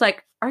I was just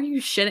like, are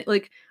you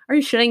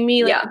shitting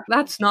me? Like, Yeah.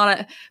 that's not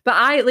a, but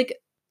I, like,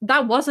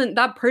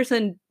 that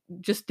person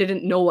just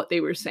didn't know what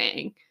they were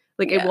saying.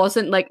 Like, Yeah. it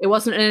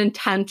wasn't an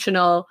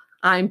intentional,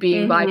 I'm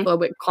being Mm-hmm.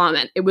 biphobic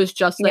comment. It was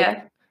just, like,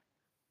 Yeah.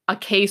 a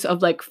case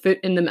of, like, foot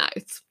in the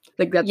mouth.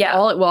 Like, that's Yeah.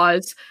 all it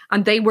was.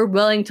 And they were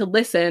willing to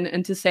listen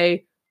and to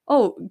say,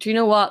 oh, do you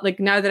know what? Like,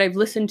 now that I've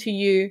listened to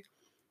you,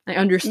 I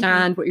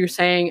understand what you're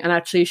saying, and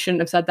actually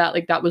shouldn't have said that.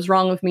 Like, that was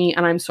wrong of me,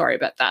 and I'm sorry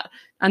about that.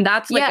 And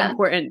that's, like, Yeah.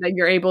 important that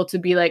you're able to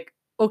be like,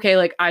 okay,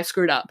 like, I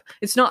screwed up.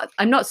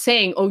 I'm not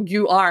saying, oh,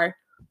 you are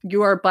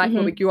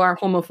biphobic, you are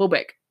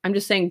homophobic. I'm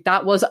just saying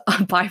that was a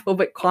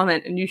biphobic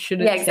comment, and you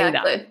shouldn't Yeah, say that.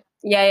 exactly.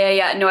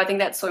 Yeah. No, I think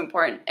that's so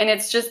important. And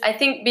it's just, I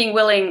think being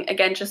willing,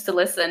 again, just to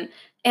listen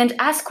and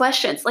ask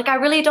questions. Like, I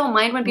really don't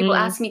mind when people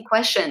ask me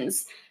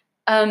questions.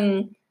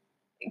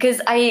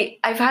 Because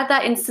I've had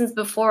that instance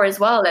before as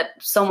well, that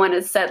someone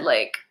has said,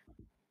 like,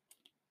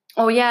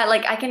 oh yeah,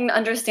 like, I can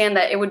understand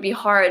that it would be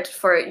hard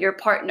for your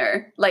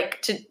partner,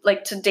 like,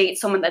 to date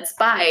someone that's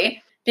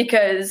bi,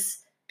 because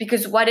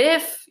what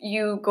if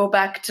you go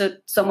back to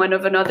someone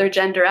of another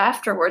gender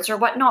afterwards or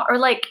whatnot, or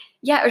like,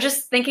 yeah, or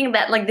just thinking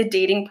that, like, the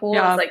dating pool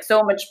is, like,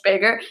 so much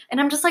bigger.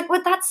 And I'm just like,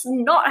 well, that's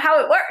not how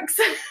it works.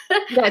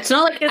 Yeah, it's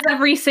not like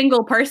every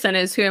single person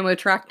is who I'm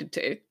attracted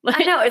to.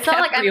 Like, I know, it's not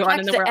like I'm everyone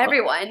in attracted the to world.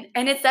 everyone,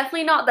 and it's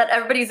definitely not that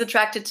everybody's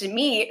attracted to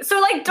me. So,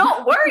 like,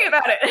 don't worry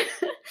about it.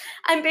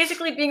 I'm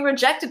basically being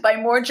rejected by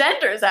more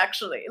genders,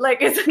 actually.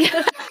 Like, it's, do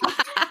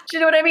you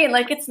know what I mean?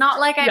 Like, it's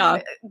not like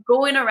I'm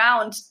going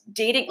around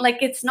dating.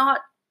 Like, it's not,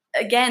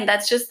 again,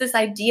 that's just this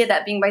idea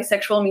that being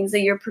bisexual means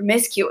that you're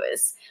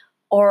promiscuous,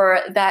 or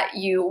that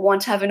you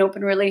want to have an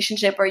open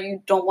relationship, or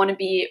you don't want to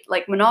be,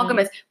 like,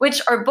 monogamous,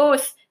 which are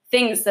both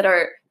things that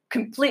are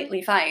completely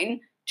fine.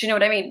 Do you know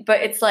what I mean? But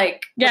it's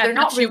like, well, they're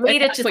not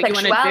related to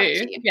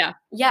sexuality. Yeah.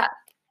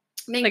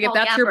 Being like, if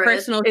that's your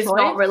personal is choice,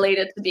 not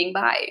related to being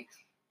bi.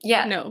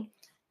 Yeah. No.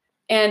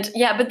 And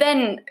yeah, but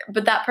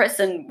that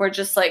person were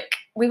just like,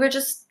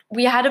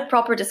 we had a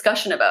proper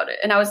discussion about it.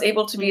 And I was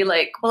able to be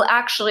like, well,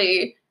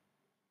 actually,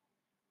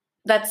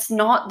 that's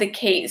not the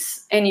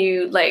case. And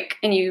you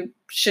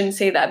shouldn't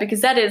say that, because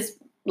that is,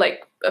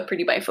 like, a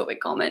pretty biphobic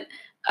comment.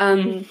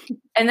 And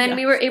then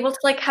we were able to,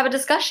 like, have a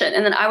discussion,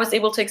 and then I was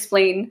able to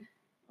explain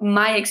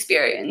my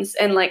experience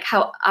and, like,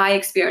 how I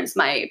experienced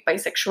my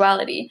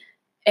bisexuality,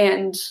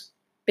 and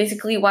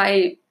basically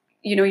why,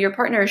 your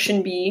partner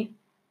shouldn't be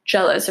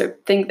jealous or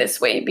think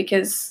this way,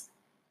 because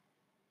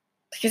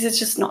it's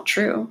just not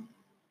true.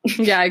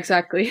 Yeah,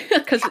 exactly.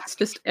 Because it's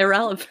just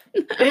irrelevant.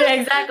 Yeah,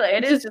 exactly.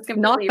 It is just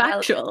completely not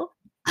factual.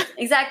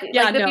 Exactly.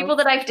 Like, the people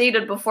that I've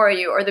dated before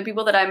you, or the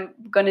people that I'm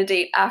going to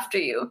date after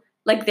you,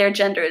 like, their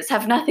genders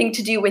have nothing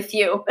to do with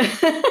you.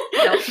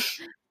 No.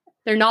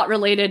 They're not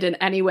related in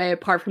any way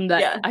apart from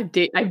that. Yeah.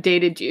 I've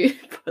dated you.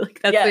 Like,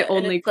 that's the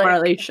only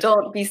correlation. Like,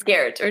 don't be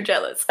scared or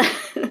jealous.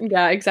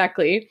 Yeah,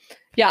 exactly.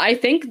 Yeah, I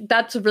think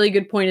that's a really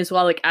good point as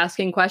well, like,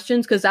 asking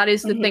questions, because that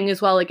is the thing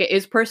as well. Like, it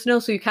is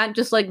personal, so you can't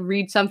just, like,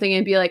 read something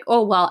and be like,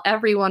 oh, well,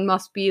 everyone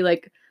must be,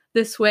 like,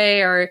 this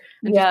way, and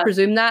just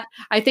presume that.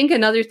 I think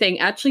another thing,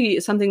 actually,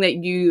 something that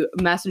you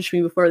messaged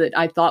me before that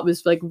I thought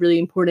was, like, really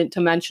important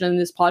to mention in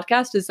this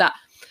podcast is that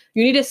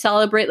you need to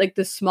celebrate, like,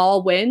 the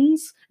small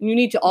wins, and you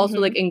need to also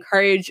like,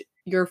 encourage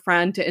your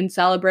friend to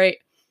celebrate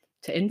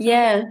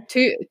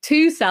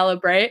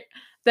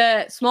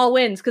the small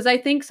wins, because I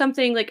think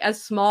something, like,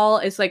 as small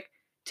as, like,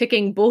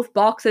 ticking both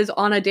boxes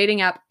on a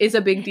dating app is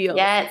a big deal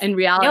in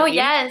reality. No,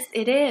 yes,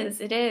 it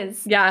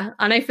is. Yeah,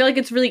 and I feel like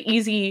it's really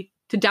easy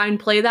to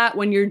downplay that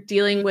when you're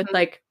dealing with,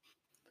 like,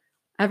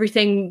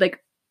 everything,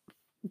 like,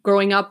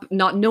 growing up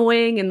not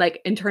knowing and,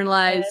 like,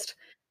 internalized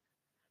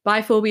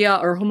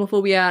biphobia or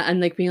homophobia, and,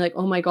 like, being like,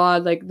 oh my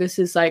god, like, this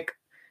is, like,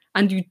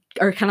 and you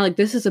are kind of like,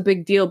 this is a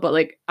big deal, but,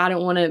 like, I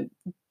don't want to,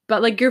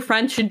 but, like, your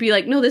friends should be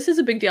like, no, this is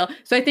a big deal.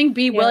 So I think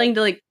be willing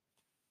to, like,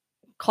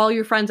 call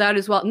your friends out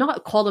as well.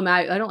 Not call them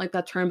out, I don't like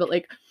that term, but,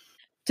 like,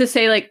 to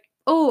say, like,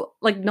 oh,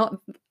 like, not,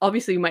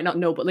 obviously you might not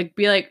know, but, like,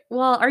 be like,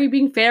 well, are you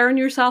being fair on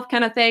yourself,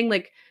 kind of thing.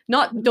 Like,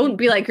 not, don't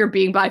be like you're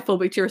being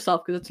biphobic to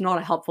yourself, because it's not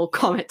a helpful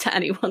comment to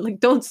anyone. Like,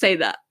 don't say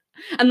that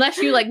unless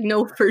you, like,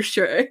 know for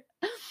sure.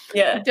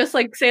 Yeah. Just,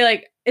 like, say,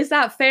 like, is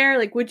that fair?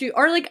 Like, would you,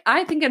 or, like,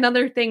 I think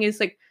another thing is,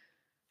 like,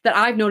 that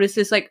I've noticed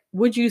is, like,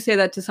 would you say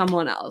that to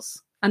someone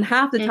else? And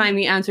half the time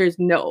the answer is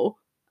no.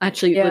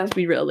 Actually, let's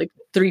be real, like,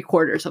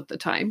 3/4 of the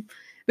time.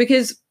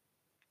 Because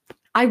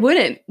I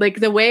wouldn't.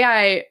 Like, the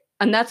way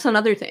and that's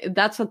another thing.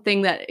 That's a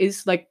thing that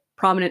is, like,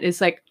 prominent, is,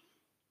 like,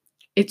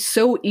 it's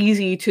so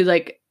easy to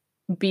like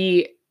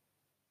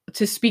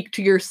to speak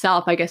to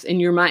yourself, I guess, in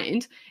your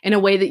mind in a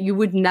way that you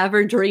would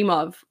never dream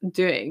of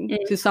doing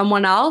to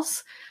someone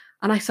else.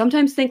 And I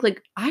sometimes think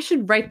like, I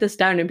should write this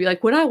down and be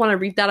like, would I want to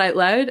read that out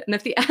loud? And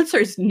if the answer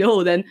is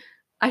no, then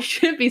I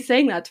shouldn't be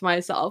saying that to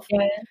myself.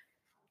 Yeah.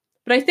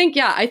 But I think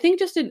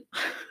just in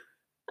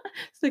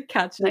the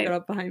cat's just got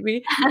up behind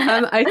me.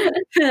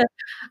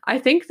 I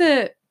think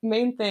the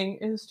main thing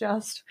is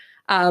just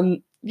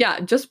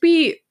just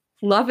be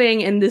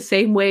loving in the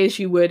same way as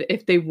you would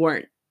if they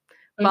weren't,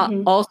 but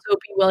also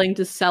be willing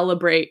to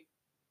celebrate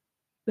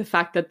the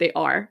fact that they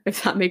are,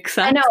 if that makes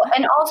sense. I know,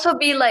 and also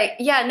be like,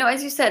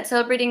 as you said,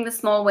 celebrating the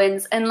small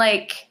wins, and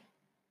like,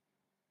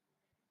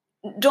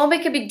 don't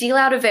make a big deal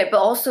out of it, but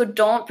also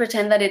don't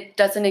pretend that it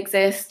doesn't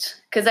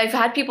exist. Because I've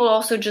had people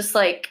also just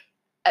like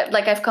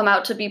I've come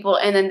out to people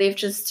and then they've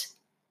just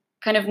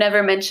kind of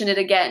never mentioned it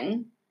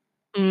again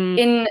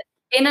in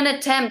an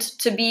attempt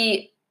to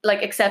be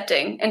like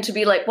accepting and to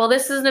be like, well,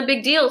 this isn't a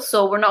big deal,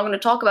 so we're not going to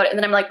talk about it. And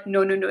then I'm like,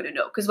 no,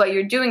 because what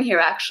you're doing here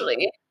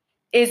actually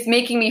is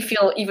making me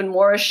feel even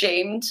more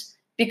ashamed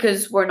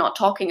because we're not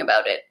talking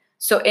about it.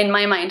 So in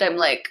my mind, I'm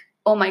like,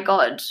 oh my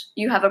God,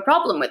 you have a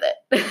problem with it.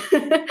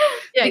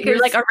 Yeah, you're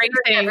like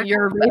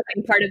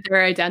erasing part of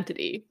their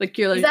identity. Like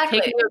you're like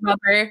taking a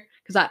rubber,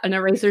 because an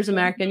eraser's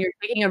American, you're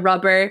taking a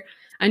rubber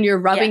and you're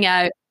rubbing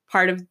out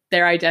part of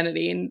their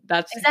identity. And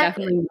that's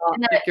definitely not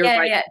like your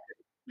right. Yeah.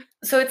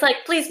 So it's like,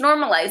 please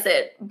normalize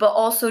it, but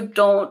also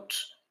don't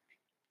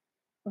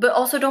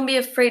be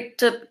afraid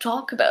to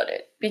talk about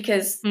it,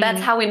 because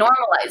that's how we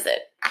normalize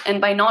it. And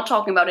by not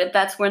talking about it,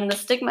 that's when the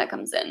stigma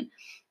comes in.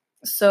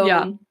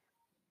 So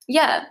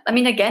yeah, I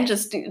mean, again,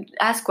 just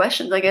ask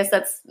questions. I guess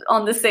that's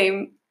on the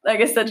same. I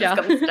guess that just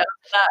comes down to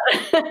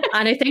that.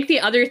 And I think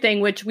the other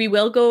thing, which we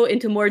will go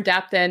into more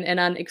depth in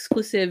an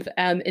exclusive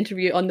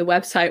interview on the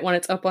website when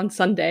it's up on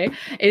Sunday,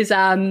 is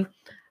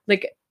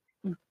like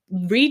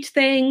read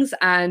things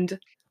and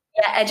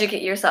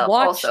educate yourself.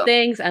 Watch also.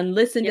 things and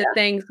listen to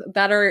things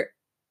that are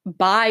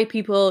by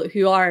people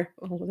who are.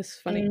 Oh, this is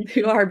funny.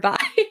 Who are bi?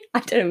 I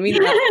didn't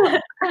mean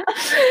that.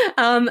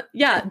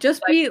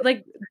 Just be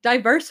like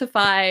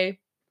diversify.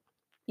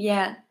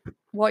 Yeah.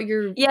 What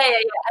you're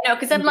I know,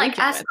 because I'm like,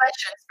 ask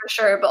questions for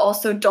sure, but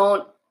also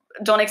don't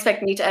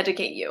expect me to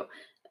educate you.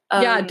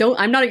 I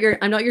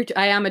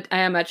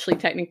am actually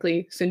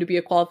technically soon to be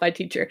a qualified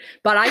teacher,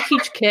 but I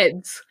teach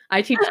kids.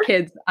 I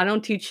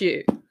don't teach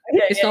you.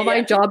 It's not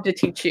my job to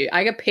teach you.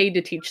 I get paid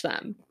to teach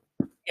them.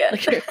 Yeah.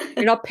 Like,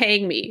 you're not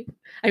paying me.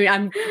 I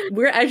mean,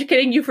 we're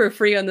educating you for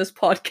free on this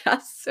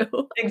podcast.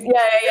 So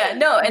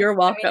no, you're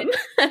welcome.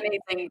 I mean,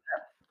 it's amazing.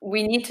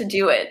 We need to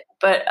do it,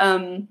 but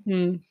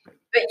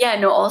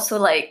also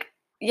like,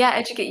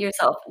 educate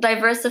yourself,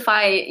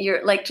 diversify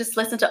your, like, just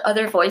listen to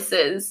other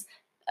voices,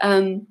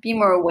 be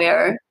more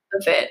aware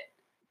of it.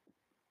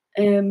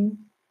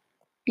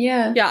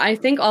 I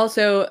think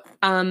also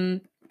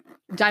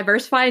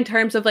diversify in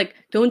terms of like,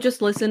 don't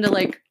just listen to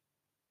like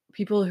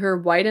people who are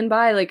white and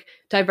bi, like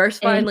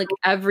diversify in like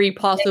every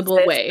possible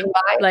way.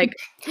 Like,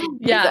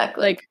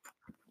 exactly. Like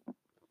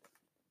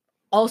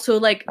also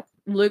like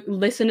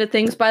listen to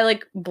things by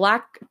like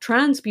Black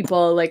trans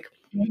people. Like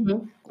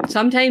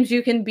sometimes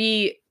you can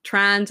be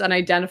trans and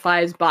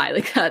identify as bi,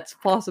 like that's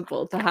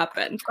possible to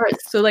happen. Of course.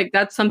 So like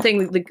that's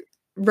something, like,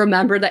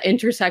 remember that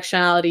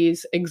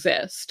intersectionalities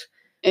exist.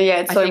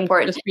 It's so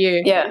important. Just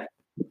be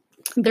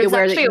There's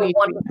actually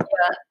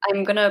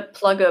I'm gonna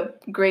plug a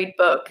great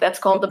book that's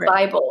called The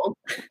Bible.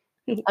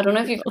 I don't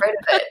know if you've heard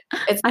of it.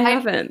 It's I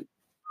haven't.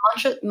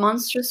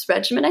 Monstrous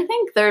Regiment, I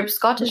think. They're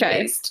Scottish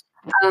based.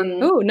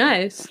 Oh,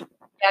 nice.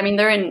 Yeah, I mean,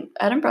 they're in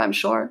Edinburgh, I'm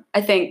sure.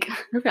 I think.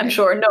 Okay. I'm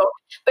sure. No.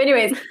 But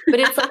anyways,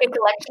 it's like a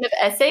collection of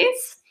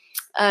essays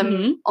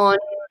on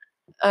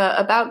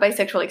about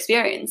bisexual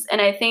experience. And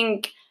I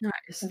think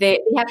they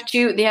have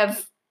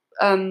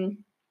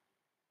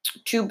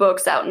two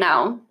books out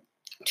now,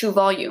 2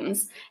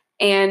 volumes,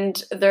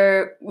 and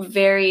they're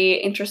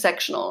very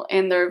intersectional,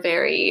 and they're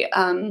very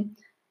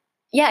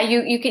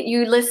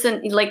you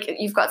listen, like,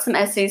 you've got some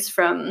essays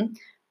from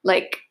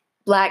like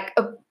black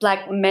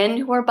men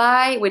who are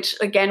bi, which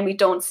again we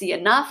don't see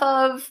enough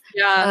of.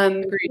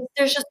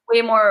 There's just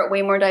way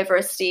more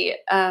diversity,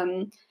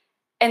 and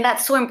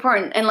that's so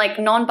important. And like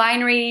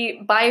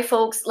non-binary bi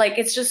folks, like,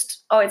 it's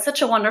just it's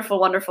such a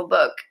wonderful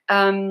book,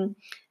 and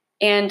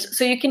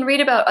so you can read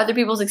about other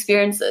people's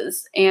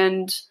experiences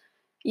and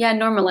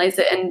normalize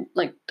it, and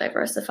like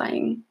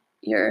diversifying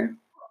your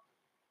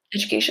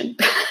education.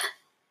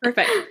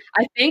 Perfect.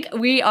 I think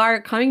we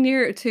are coming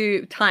near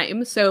to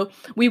time, so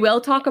we will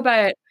talk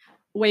about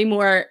way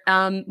more.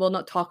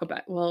 Talk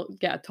about,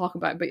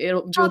 but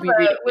you'll be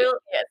reading.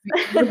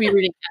 You'll be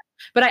reading it.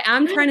 But I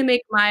am trying to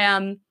make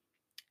my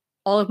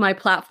all of my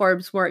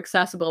platforms more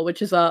accessible,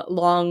 which is a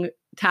long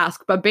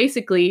task. But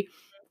basically,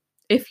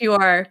 if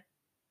you're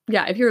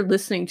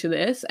listening to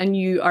this and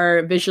you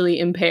are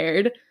visually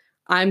impaired,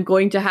 I'm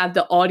going to have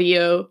the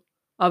audio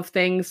of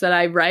things that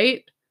I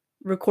write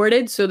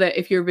recorded, so that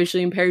if you're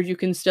visually impaired, you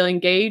can still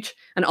engage.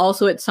 And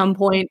also at some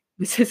point,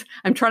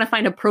 I'm trying to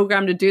find a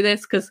program to do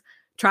this because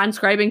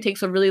transcribing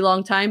takes a really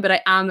long time, but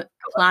I am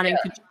planning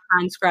to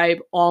transcribe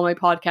all my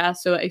podcasts.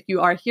 So if you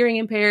are hearing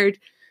impaired,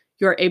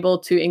 you're able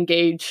to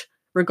engage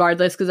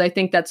regardless, because I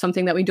think that's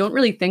something that we don't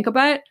really think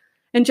about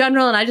in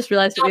general. And I just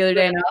realized it the other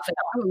day, and I was like,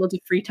 I have loads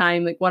of free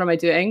time. Like, what am I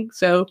doing?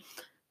 So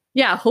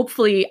yeah,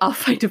 hopefully I'll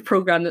find a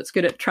program that's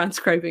good at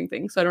transcribing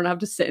things so I don't have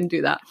to sit and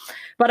do that.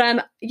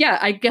 But yeah,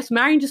 I guess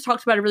Marion just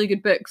talked about a really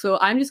good book. So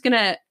I'm just going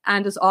to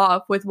end us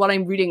off with what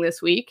I'm reading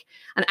this week.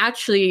 And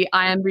actually,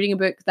 I am reading a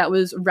book that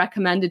was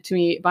recommended to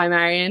me by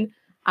Marion.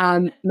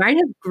 Marion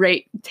has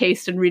great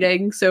taste in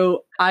reading.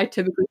 So I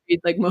typically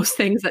read like most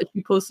things that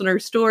she posts on her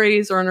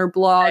stories or on her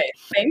blog.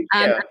 Thank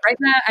you. Right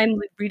now I'm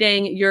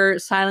reading Your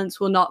Silence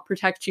Will Not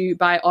Protect You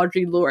by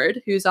Audre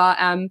Lorde, who's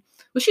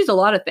well, she's a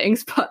lot of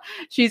things, but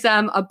she's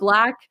a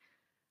Black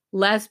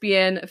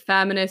lesbian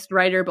feminist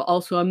writer, but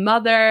also a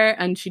mother.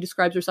 And she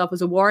describes herself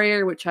as a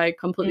warrior, which I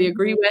completely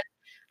agree with,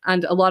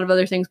 and a lot of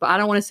other things. But I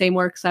don't want to say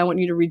more because I want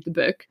you to read the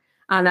book.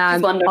 And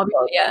It's wonderful,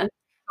 yeah.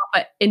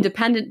 At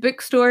independent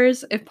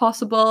bookstores, if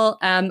possible.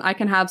 I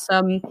can have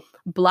some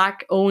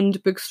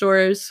Black-owned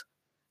bookstores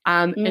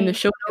in the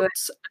show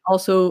notes.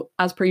 Also,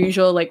 as per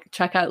usual, like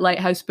check out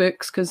Lighthouse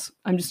Books because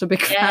I'm just a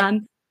big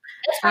fan.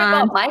 So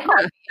I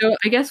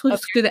guess we'll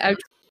just do the outro.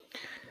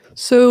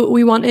 So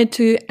we wanted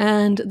to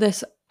end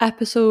this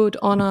episode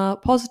on a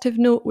positive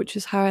note, which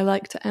is how I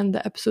like to end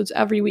the episodes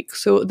every week.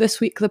 So this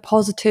week, the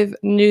positive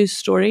news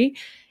story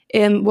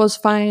was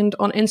found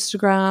on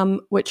Instagram,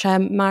 which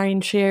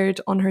Marion shared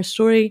on her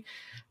story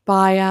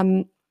by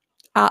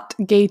at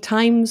Gay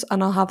Times,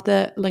 and I'll have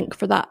the link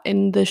for that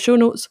in the show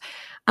notes.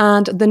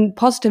 And the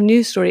positive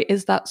news story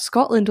is that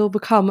Scotland will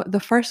become the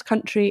first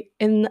country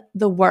in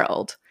the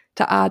world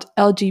to add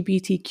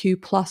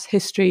LGBTQ plus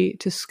history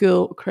to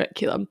school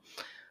curriculum.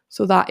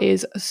 So that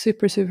is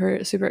super,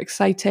 super, super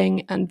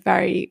exciting and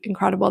very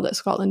incredible that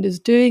Scotland is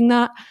doing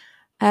that.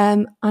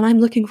 And I'm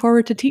looking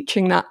forward to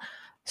teaching that.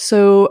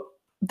 So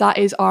that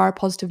is our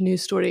positive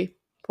news story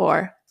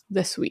for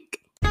this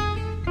week.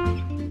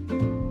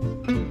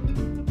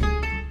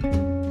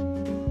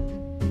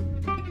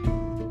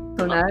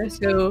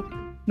 So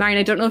Marion,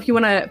 I don't know if you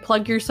want to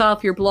plug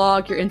yourself, your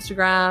blog, your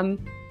Instagram.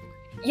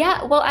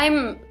 Yeah, well,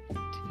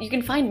 you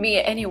can find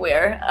me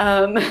anywhere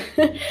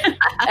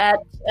at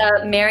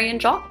Marion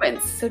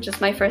Jochmans. So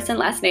just my first and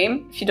last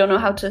name. If you don't know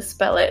how to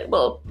spell it,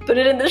 we'll put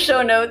it in the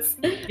show notes.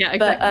 Yeah, exactly.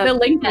 But, the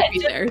link will be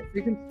there. So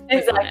you can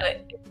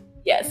exactly.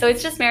 Yeah, so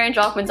it's just Marion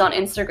Jochmans on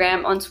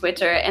Instagram, on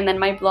Twitter, and then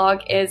my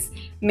blog is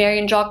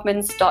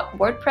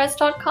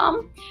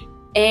marionjochmans.wordpress.com.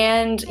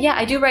 And yeah,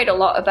 I do write a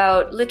lot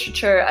about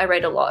literature. I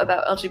write a lot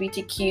about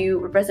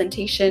LGBTQ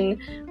representation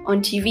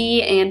on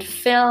TV and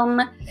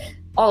film.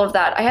 All of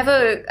that. I have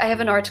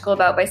an article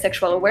about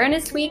Bisexual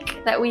Awareness Week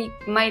that we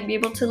might be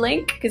able to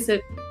link because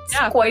it's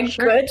quite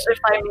good if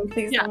I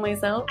say so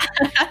myself.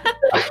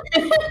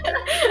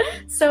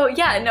 So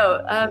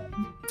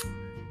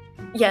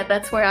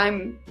that's where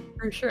I'm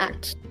for sure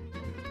at.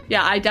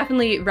 Yeah, I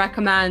definitely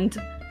recommend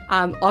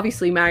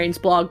obviously Marion's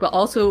blog, but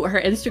also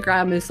her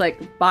Instagram is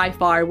like by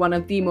far one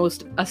of the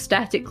most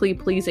aesthetically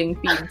pleasing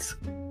feeds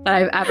that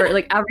I've ever,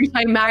 like every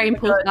time Marion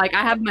posts, like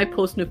I have my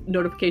post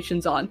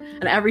notifications on,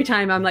 and every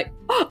time I'm like,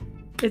 oh,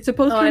 it's a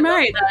post from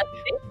Marion.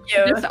 She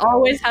just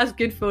always has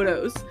good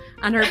photos.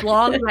 And her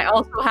blog, I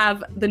also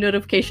have the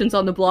notifications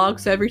on the blog,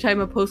 so every time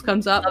a post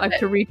comes up, I have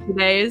to read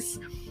today's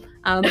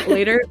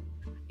later.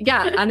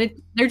 Yeah, and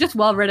they're just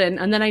well written.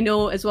 And then I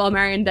know as well,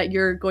 Marion, that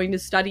you're going to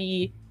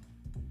study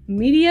gender and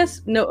media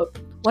studies.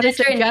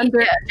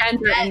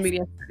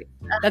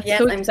 That's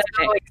so exciting. I'm so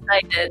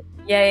excited.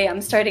 Yay,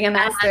 I'm starting a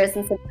master's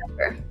in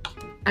September.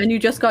 And you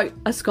just got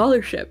a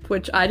scholarship,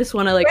 which I just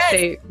want to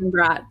say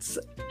congrats.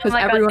 Because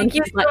everyone thank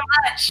you so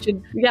much.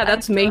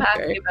 That's major. I'm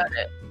so happy about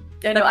it.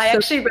 Yeah, no, I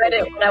actually read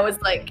it when I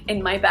was like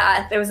in my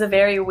bath. It was a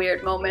very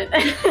weird moment.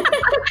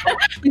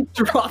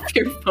 Drop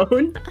your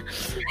phone.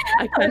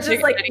 I was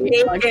just like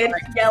naked,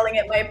 yelling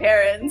at my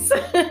parents.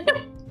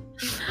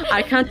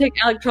 I can't take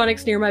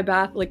electronics near my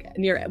bath, like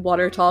near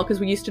water at all, because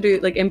we used to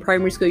do like in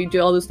primary school. You do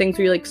all those things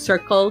where you like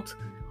circled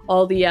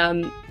all the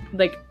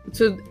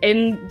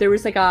there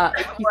was like a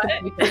piece of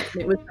paper,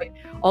 and it was like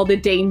all the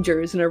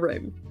dangers in a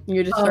room. And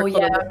you just of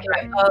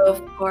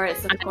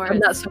course. I've done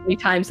that so many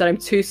times that I'm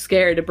too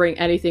scared to bring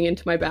anything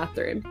into my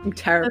bathroom. I'm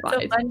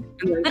terrified. So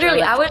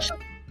literally, I was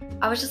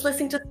just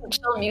listening to some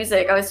chill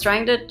music. I was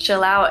trying to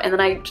chill out, and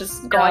then I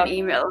just go on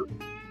email.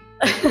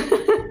 So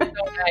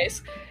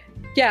nice.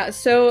 Yeah,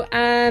 so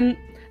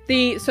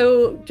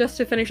just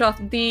to finish off,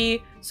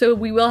 so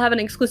we will have an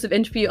exclusive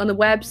interview on the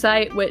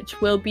website,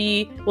 which will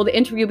be, the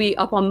interview will be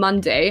up on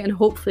Monday, and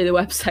hopefully the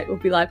website will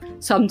be live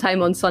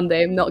sometime on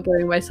Sunday. I'm not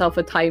giving myself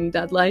a time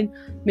deadline.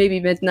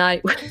 Maybe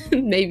midnight,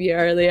 maybe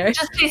earlier.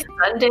 Just do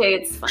Sunday,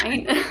 it's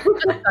fine.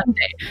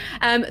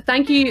 Sunday.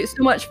 Thank you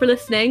so much for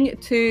listening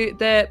to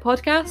the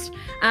podcast,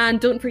 and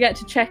don't forget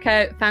to check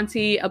out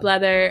Fancy a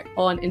Blether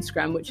on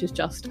Instagram, which is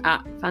just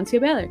at Fancy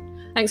a Blether.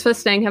 Thanks for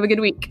listening. Have a good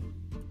week.